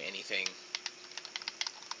can't do anything.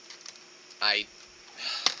 Why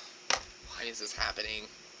is this happening?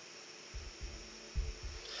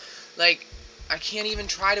 Like, I can't even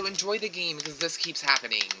try to enjoy the game because this keeps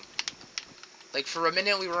happening. Like, for a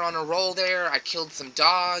minute we were on a roll there, I killed some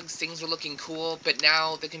dogs, things were looking cool, but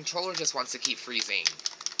now the controller just wants to keep freezing.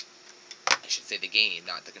 I should say the game,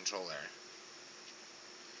 not the controller.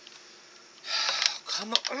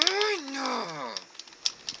 Come on!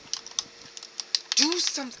 Do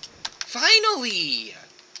something! Finally!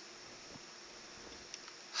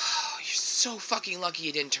 You're so fucking lucky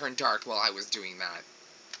it didn't turn dark while I was doing that.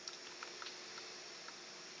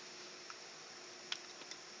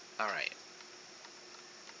 Alright.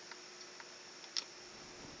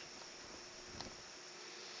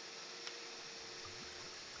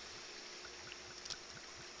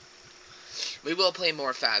 We will play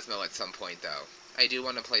more Phasmo at some point, though. I do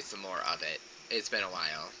want to play some more of it. It's been a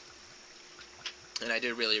while. And I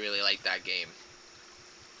do really, really like that game.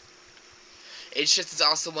 It's just, it's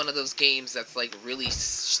also one of those games that's, like, really,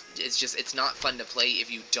 it's not fun to play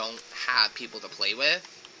if you don't have people to play with.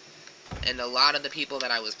 And a lot of the people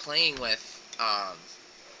that I was playing with,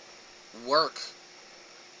 work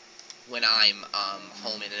when I'm,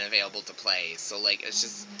 home and available to play. So, like, it's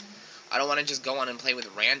just, I don't want to just go on and play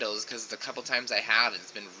with randos, because the couple times I have,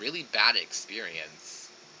 it's been really bad experience.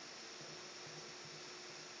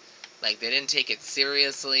 Like, they didn't take it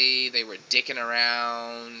seriously, they were dicking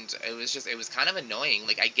around, it was kind of annoying.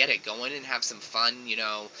 Like, I get it, go in and have some fun, you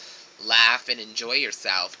know, laugh and enjoy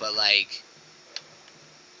yourself, but, like,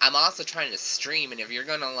 I'm also trying to stream, and if you're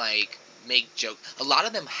gonna, like, make jokes, a lot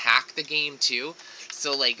of them hack the game, too,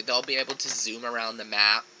 so, like, they'll be able to zoom around the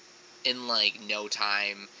map in, like, no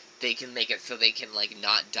time. They can make it so they can, like,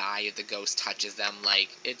 not die if the ghost touches them. Like,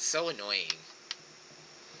 it's so annoying.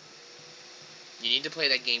 You need to play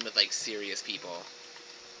that game with, like, serious people.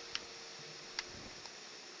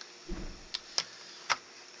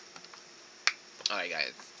 Alright,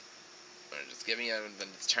 guys. We're just giving you that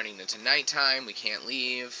it's turning into nighttime. We can't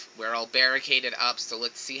leave. We're all barricaded up, so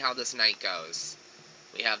let's see how this night goes.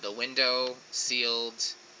 We have the window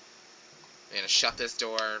sealed. We're going to shut this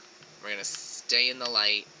door. We're going to stay in the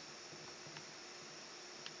light.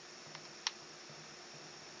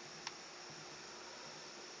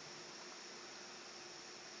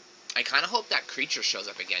 I kind of hope that creature shows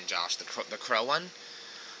up again, Josh, the crow one.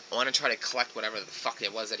 I want to try to collect whatever the fuck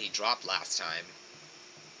it was that he dropped last time.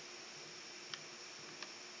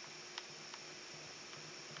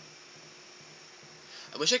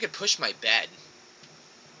 I wish I could push my bed.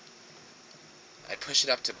 I'd push it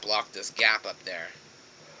up to block this gap up there.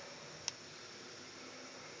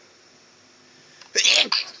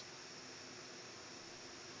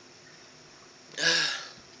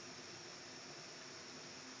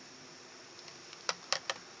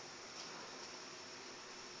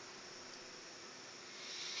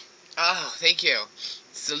 Oh, thank you.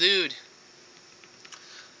 Salute.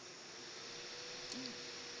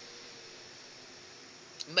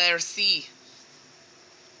 Merci.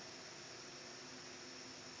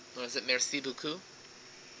 What is it? Merci beaucoup?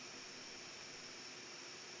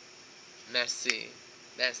 Merci.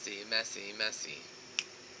 Merci, merci, merci.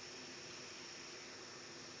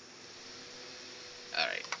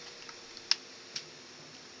 Alright.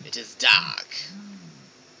 It is dark.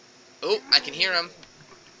 Oh, I can hear him.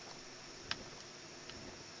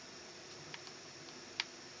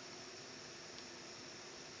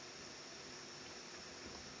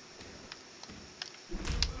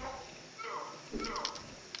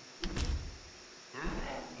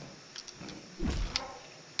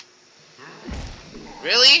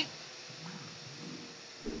 Really?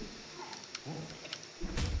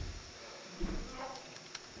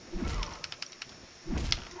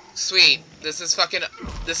 Sweet. This is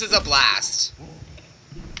a blast.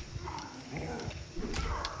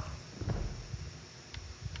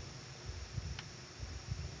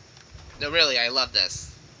 No, really, I love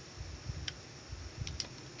this.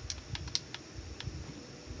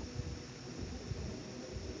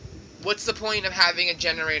 What's the point of having a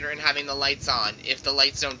generator and having the lights on if the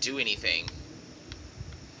lights don't do anything?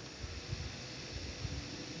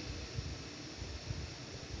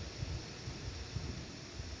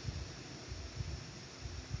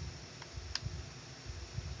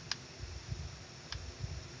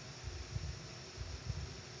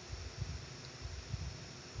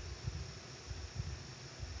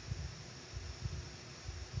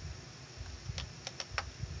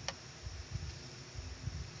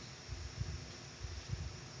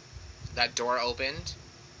 That door opened,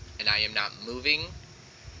 and I am not moving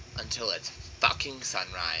until it's fucking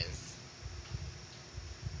sunrise.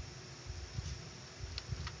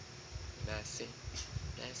 Messy,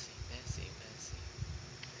 messy, messy, messy,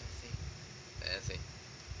 messy, messy,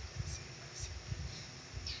 messy, messy.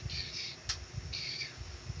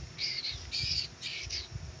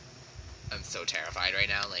 I'm so terrified right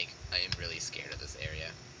now, like, I am really scared of this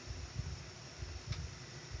area.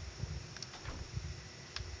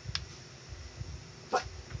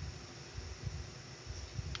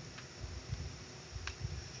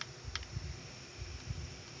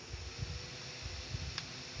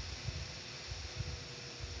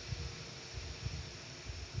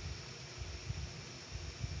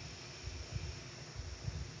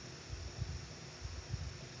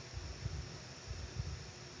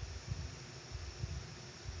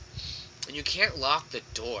 And you can't lock the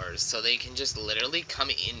doors, so they can just literally come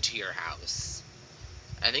into your house.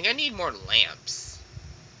 I think I need more lamps.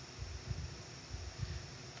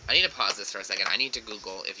 I need to pause this for a second. I need to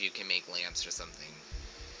Google if you can make lamps or something.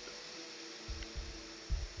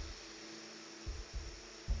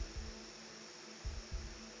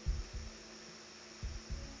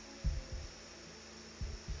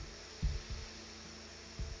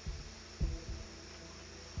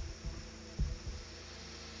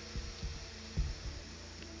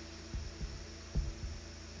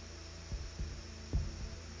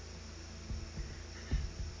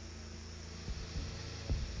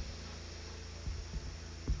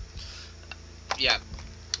 Yeah.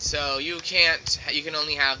 So you can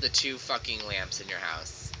only have the 2 fucking lamps in your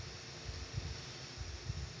house.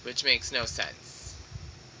 Which makes no sense.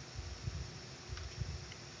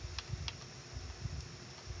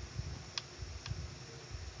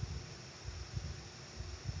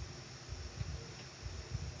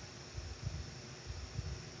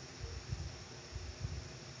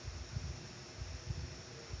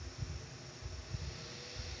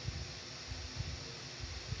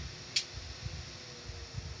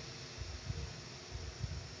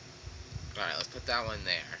 Alright, let's put that one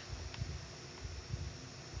there.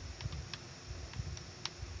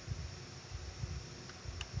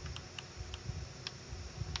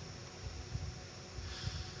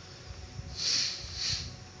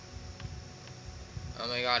 Oh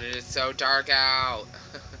my god, it is so dark out.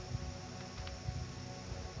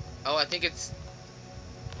 Oh, I think is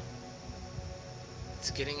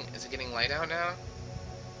it getting light out now?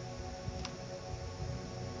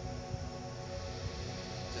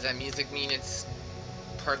 Does that music mean it's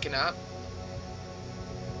perking up?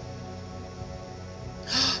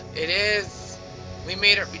 It is! We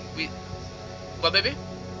made it, we what, baby?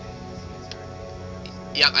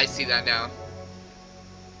 Yep, I see that now.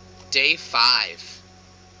 Day 5.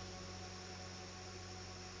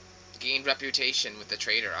 Gained reputation with the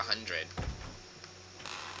trader, 100.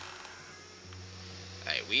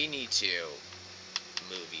 Alright, we need to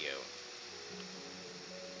move you.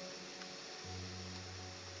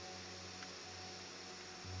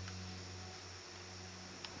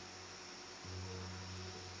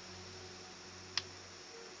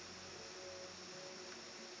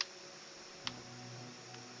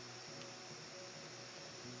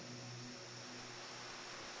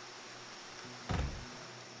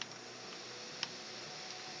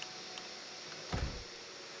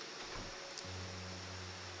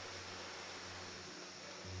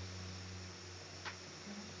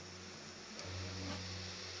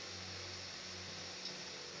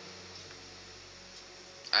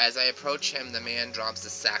 As I approach him, the man drops a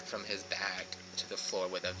sack from his bag to the floor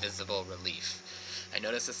with a visible relief. I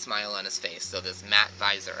notice a smile on his face, so this matte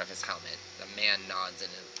visor of his helmet. The man nods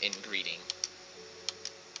in greeting.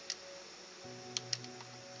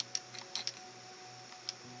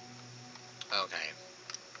 Okay.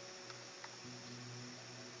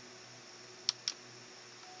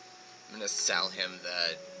 I'm gonna sell him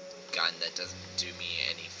the gun that doesn't do me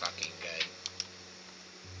any fucking good.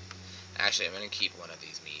 Actually, I'm gonna keep one of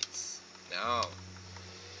these meats. No.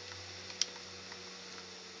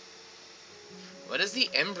 What does the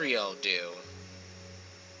embryo do?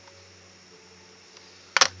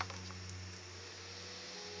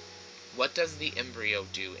 What does the embryo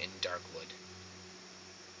do in Darkwood?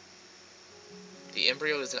 The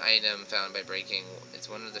embryo is an item found by breaking. It's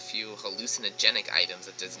one of the few hallucinogenic items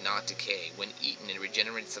that does not decay. When eaten, it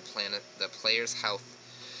regenerates the player's health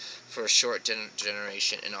for a short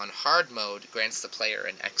generation, and on hard mode, grants the player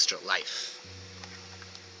an extra life.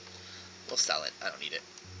 We'll sell it. I don't need it.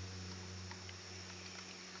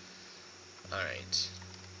 Alright.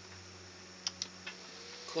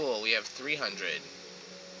 Cool, we have 300.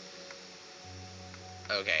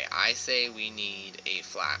 Okay, I say we need a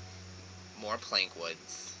flat. More plank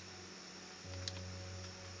woods.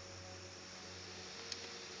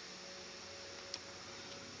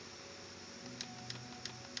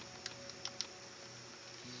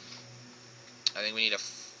 I think we need a...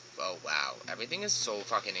 oh, wow. Everything is so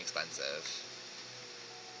fucking expensive.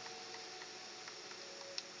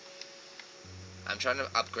 I'm trying to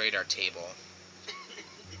upgrade our table.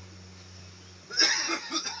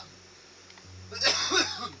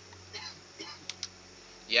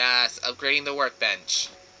 Yes, upgrading the workbench.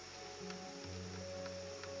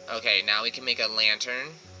 Okay, now we can make a lantern.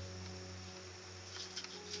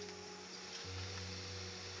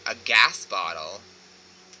 A gas bottle.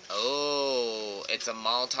 Oh, it's a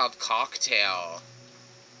Molotov cocktail.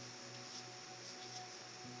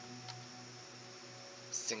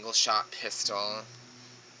 Single shot pistol.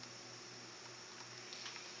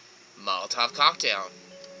 Molotov cocktail.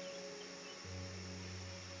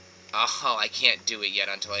 Oh, I can't do it yet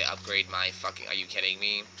until I upgrade my fucking... Are you kidding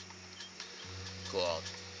me? Cool.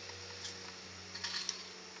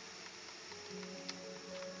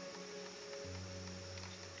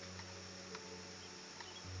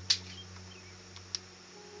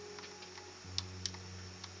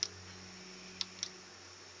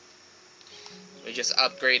 We just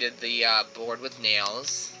upgraded the board with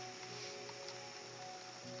nails.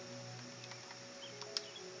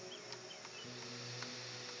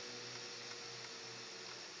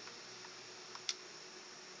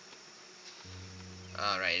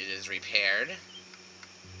 Alright, it is repaired.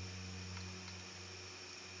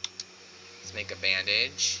 Let's make a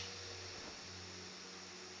bandage.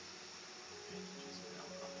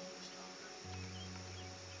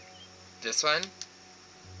 This one?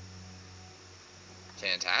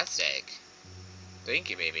 Fantastic. Thank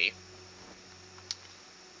you, baby.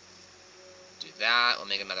 Do that. We'll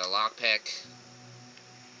make another lockpick.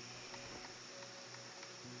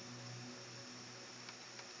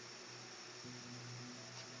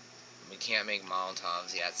 We can't make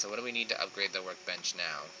Molotovs yet, so what do we need to upgrade the workbench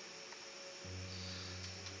now?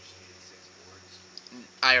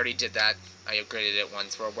 I already did that. I upgraded it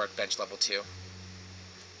once for a workbench level 2.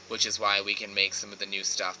 Which is why we can make some of the new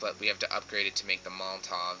stuff, but we have to upgrade it to make the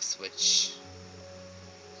Molotovs, which...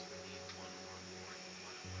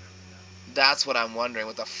 That's what I'm wondering.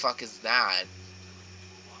 What the fuck is that?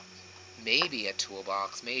 Maybe a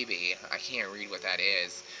toolbox. Maybe. I can't read what that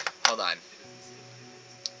is. Hold on.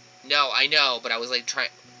 No, I know, but I was like trying...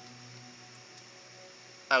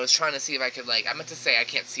 I was trying to see if I could like... I meant to say I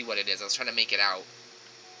can't see what it is. I was trying to make it out.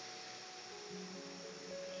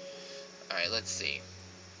 Alright, let's see.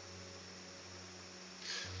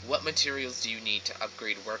 What materials do you need to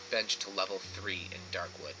upgrade workbench to level 3 in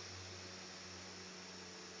Darkwood?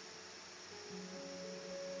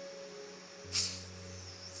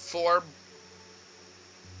 4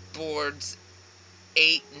 boards,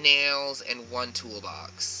 8 nails, and 1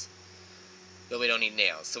 toolbox. But we don't need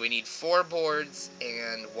nails. So we need 4 boards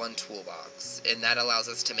and 1 toolbox. And that allows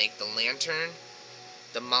us to make the lantern,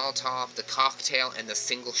 the Molotov, the cocktail, and the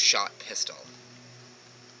single shot pistol.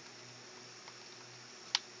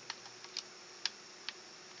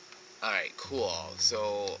 Alright, cool.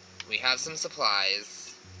 So, we have some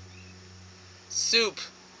supplies. Soup!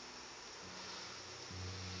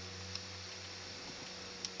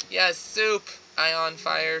 Yes, soup! Ion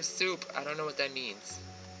fire, soup. I don't know what that means.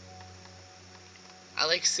 I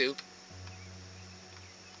like soup.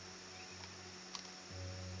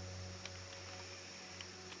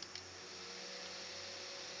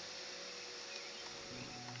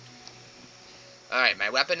 Alright, my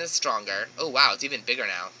weapon is stronger. Oh wow, it's even bigger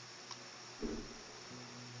now.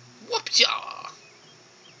 Whoop-yaw!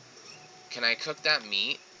 Can I cook that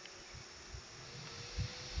meat?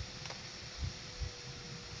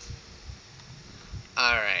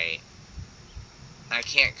 Alright. I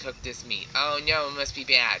can't cook this meat. Oh no, it must be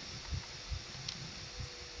bad.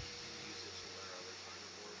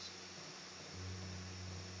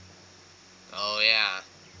 Oh yeah.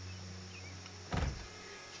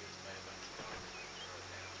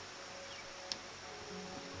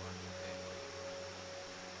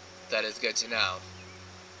 That is good to know.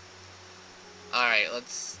 Alright,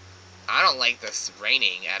 let's... I don't like this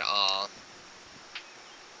raining at all.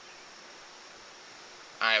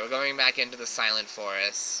 Alright, we're going back into the Silent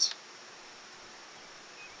Forest.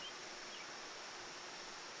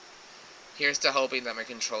 Here's to hoping that my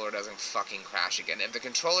controller doesn't fucking crash again. If the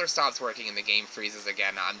controller stops working and the game freezes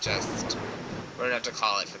again, we're gonna have to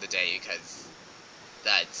call it for the day, because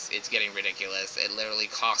it's getting ridiculous. It literally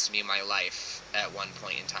cost me my life at one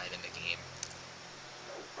point in time in the game.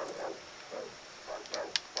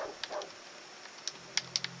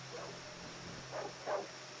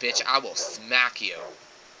 Bitch, I will smack you.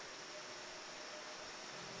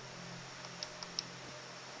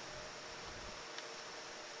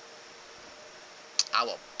 I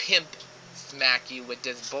will pimp smack you with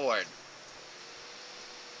this board.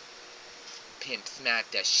 Pimp smack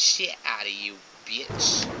the shit out of you,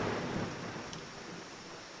 bitch.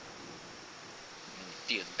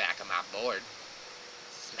 Feel the back of my board.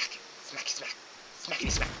 Smack it, smack it, smack.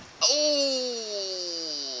 Smackity smack.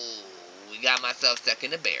 Oh! We got myself stuck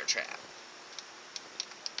in a bear trap.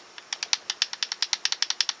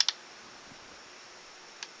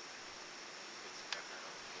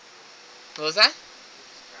 What was that?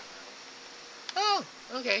 Oh,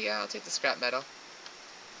 okay, yeah, I'll take the scrap metal.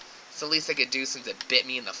 It's the least I could do since it bit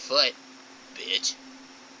me in the foot. Bitch.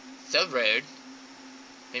 So rude.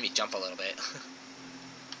 Made me jump a little bit.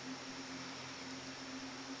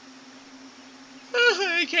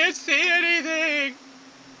 I can't see anything!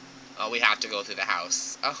 Oh, we have to go through the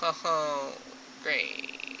house. Oh,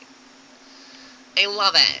 great. I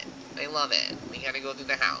love it. I love it. We gotta go through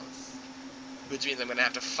the house. Which means I'm gonna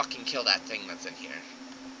have to fucking kill that thing that's in here.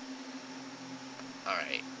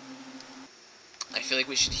 Alright. I feel like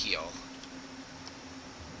we should heal.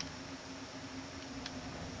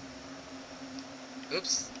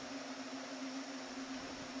 Oops.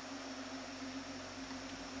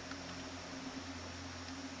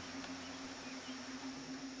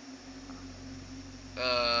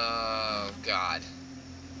 Oh, God.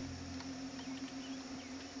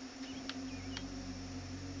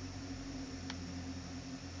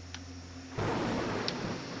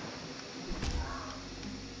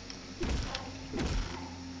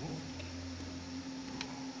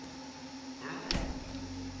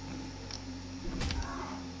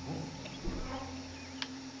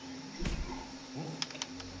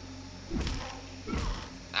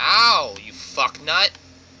 Ow, you fucknut.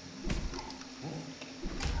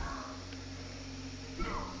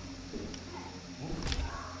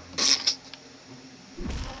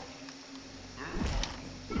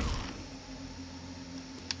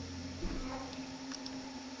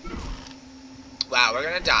 Wow, we're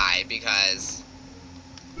gonna die because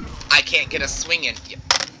I can't get a swing in.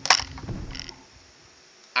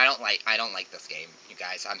 I don't like this game, you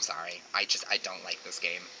guys. I'm sorry. I don't like this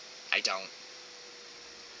game. I don't.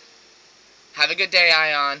 Have a good day,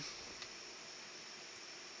 Ion.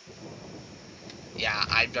 Yeah,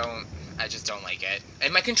 I just don't like it.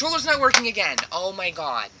 And my controller's not working again. Oh my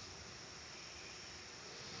god.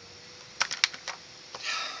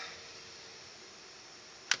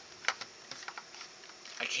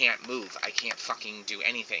 I can't move. I can't fucking do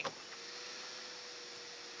anything.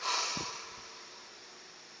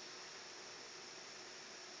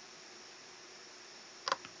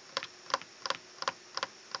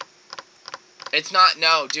 It's not,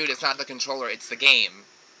 no, dude, it's not the controller, it's the game.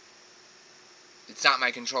 It's not my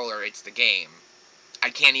controller, it's the game. I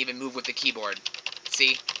can't even move with the keyboard.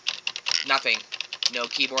 See? Nothing. No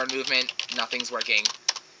keyboard movement, nothing's working.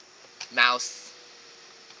 Mouse,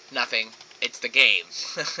 nothing. It's the game.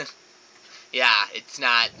 Yeah, it's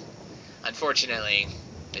not, unfortunately,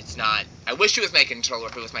 it's not. I wish it was my controller.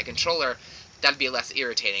 If it was my controller, that'd be less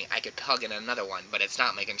irritating. I could plug in another one, but it's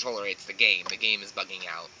not my controller, it's the game. The game is bugging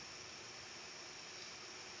out.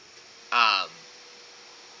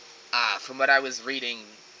 From what I was reading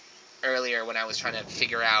earlier when I was trying to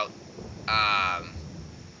figure out, oh,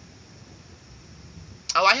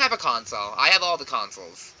 I have a console. I have all the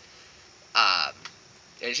consoles.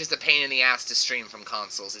 It's just a pain in the ass to stream from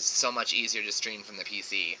consoles. It's so much easier to stream from the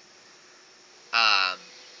PC. I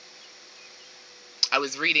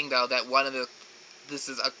was reading, though, that one of the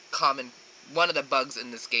bugs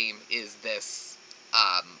in this game is this.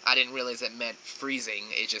 I didn't realize it meant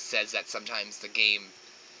freezing. It just says that sometimes the game,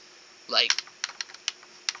 like,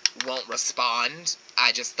 won't respond.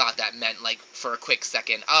 I just thought that meant, like, for a quick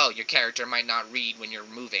second, oh, your character might not read when you're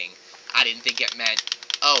moving. I didn't think it meant,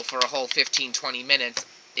 oh, for a whole 15-20 minutes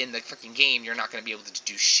in the fucking game, you're not going to be able to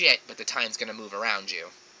do shit, but the time's going to move around you.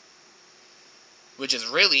 Which is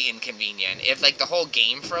really inconvenient. If, like, the whole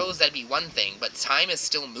game froze, that'd be one thing, but time is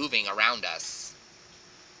still moving around us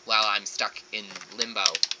while I'm stuck in limbo.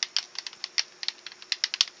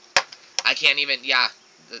 I can't even, yeah,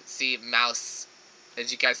 see, mouse,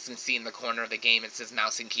 as you guys can see in the corner of the game, it says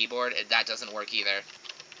mouse and keyboard. That doesn't work either.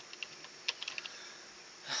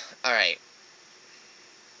 Alright.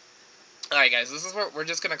 Alright, guys, this is what we're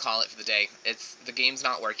just gonna call it for the day. The game's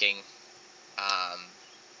not working.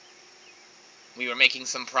 We were making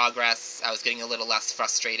some progress. I was getting a little less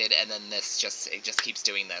frustrated, and then it just keeps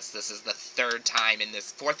doing this. This is the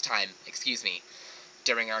fourth time, excuse me,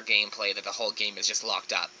 during our gameplay that the whole game is just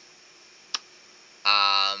locked up.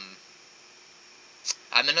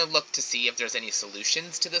 I'm gonna look to see if there's any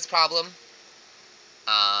solutions to this problem.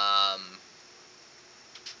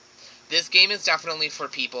 This game is definitely for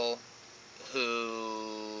people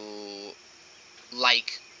who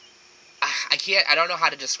like... I don't know how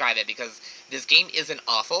to describe it, because this game isn't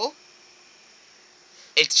awful.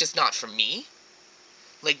 It's just not for me.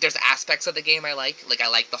 Like, there's aspects of the game I like. Like, I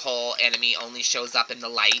like the whole enemy only shows up in the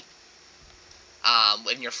light.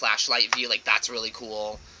 In your flashlight view, like, that's really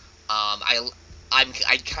cool. I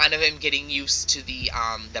kind of am getting used to the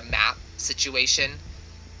map situation.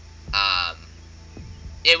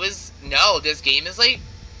 This game is like...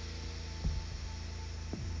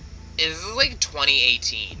 This is like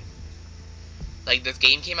 2018. Like, this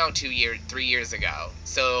game came out 3 years ago.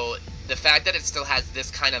 So, the fact that it still has this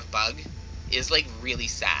kind of bug is, like, really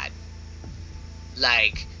sad.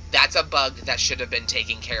 Like, that's a bug that should have been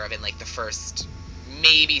taken care of in, like, the first,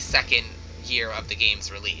 maybe second year of the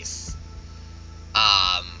game's release.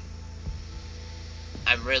 I'm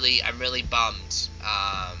really bummed.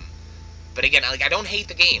 But again, like, I don't hate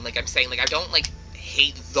the game. Like I'm saying, like, I don't, like,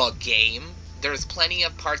 hate the game. There's plenty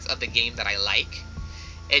of parts of the game that I like.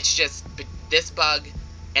 It's just this bug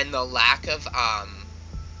and the lack of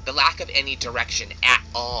any direction at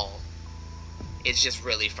all is just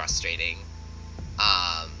really frustrating.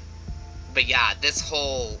 But yeah, this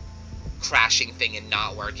whole crashing thing and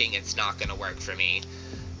not working, it's not gonna work for me.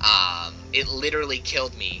 It literally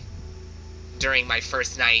killed me during my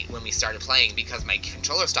first night when we started playing, because my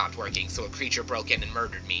controller stopped working, so a creature broke in and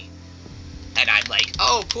murdered me. And I'm like,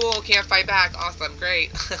 oh, cool, can't fight back, awesome,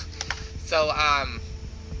 great. So,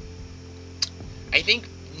 I think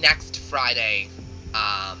next Friday,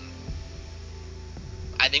 I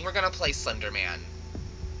think we're gonna play Slenderman,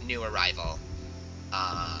 New Arrival.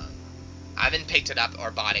 I haven't picked it up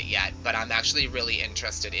or bought it yet, but I'm actually really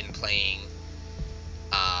interested in playing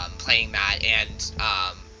that, and,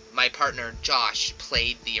 my partner, Josh,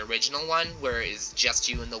 played the original one, where it's just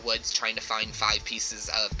you in the woods trying to find 5 pieces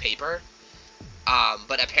of paper.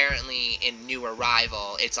 But apparently in New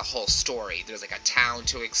Arrival, it's a whole story. There's, like, a town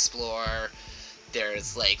to explore.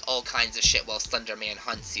 There's, like, all kinds of shit while Slenderman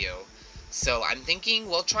hunts you. So I'm thinking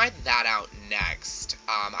we'll try that out next.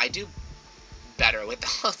 I do better with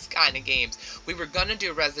those kind of games. We were gonna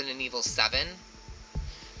do Resident Evil 7,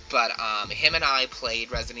 but him and I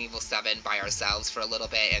played Resident Evil 7 by ourselves for a little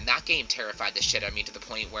bit, and that game terrified the shit out of me to the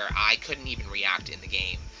point where I couldn't even react in the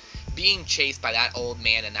game. Being chased by that old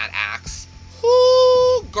man and that axe,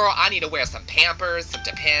 whoo, girl, I need to wear some Pampers, some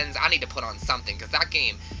Depends, I need to put on something, because that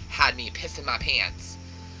game had me pissing my pants.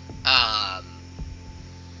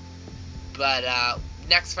 But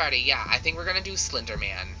next Friday, yeah, I think we're gonna do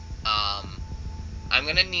Slenderman. I'm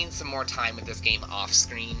gonna need some more time with this game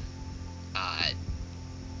off-screen,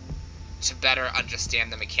 to better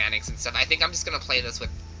understand the mechanics and stuff. I think I'm just gonna play this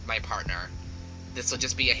with my partner. This will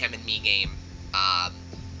just be a him and me game.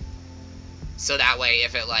 So that way,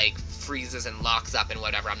 if it, like, freezes and locks up and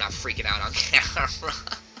whatever, I'm not freaking out on camera.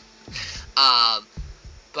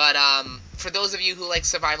 For those of you who like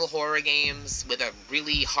survival horror games with a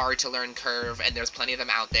really hard-to-learn curve, and there's plenty of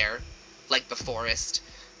them out there, like The Forest,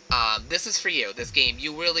 this is for you. This game,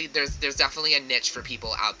 there's definitely a niche for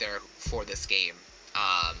people out there for this game.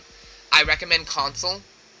 I recommend console.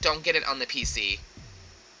 Don't get it on the PC.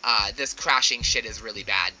 This crashing shit is really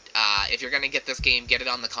bad. If you're gonna get this game, get it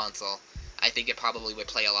on the console. I think it probably would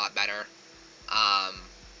play a lot better.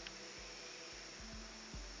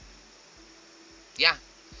 Yeah.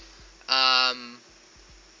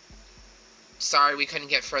 Sorry we couldn't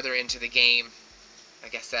get further into the game.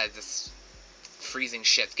 Like I said, this freezing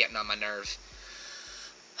shit's getting on my nerve.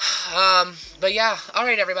 But yeah,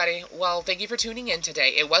 alright everybody, well, thank you for tuning in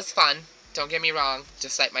today. It was fun, don't get me wrong,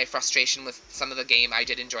 despite my frustration with some of the game, I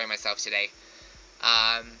did enjoy myself today.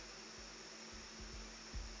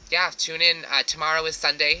 Yeah, tune in, tomorrow is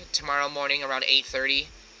Sunday, tomorrow morning around 8:30,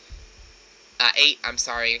 8, I'm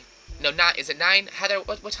sorry, no, not, is it 9? Heather,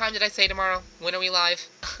 what time did I say tomorrow? When are we live?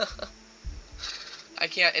 I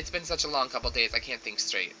can't, it's been such a long couple days, I can't think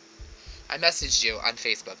straight. I messaged you on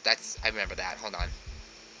Facebook, I remember that, hold on.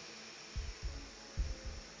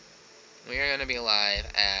 We are gonna be live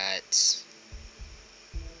at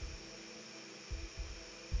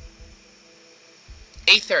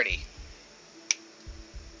 8:30.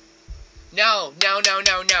 No,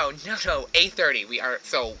 8:30. We are,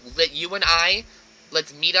 so, you and I,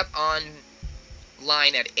 let's meet up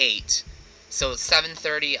online at 8. So,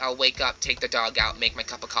 7:30, I'll wake up, take the dog out, make my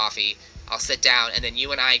cup of coffee. I'll sit down, and then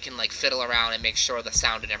you and I can, like, fiddle around and make sure the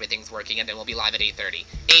sound and everything's working, and then we'll be live at 8:30.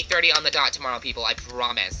 8:30 on the dot tomorrow, people, I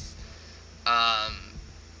promise.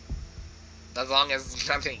 As long as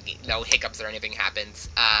nothing, no hiccups or anything happens.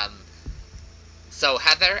 So,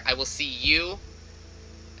 Heather, I will see you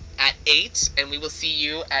at 8, and we will see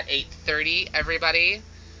you at 8:30, everybody.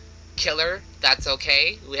 Killer, that's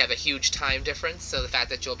okay. We have a huge time difference, so the fact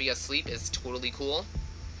that you'll be asleep is totally cool.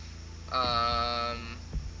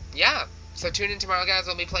 Yeah. So tune in tomorrow, guys.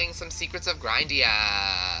 We'll be playing some Secrets of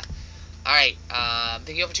Grindia. Alright,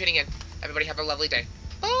 thank you all for tuning in. Everybody have a lovely day.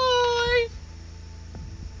 Bye!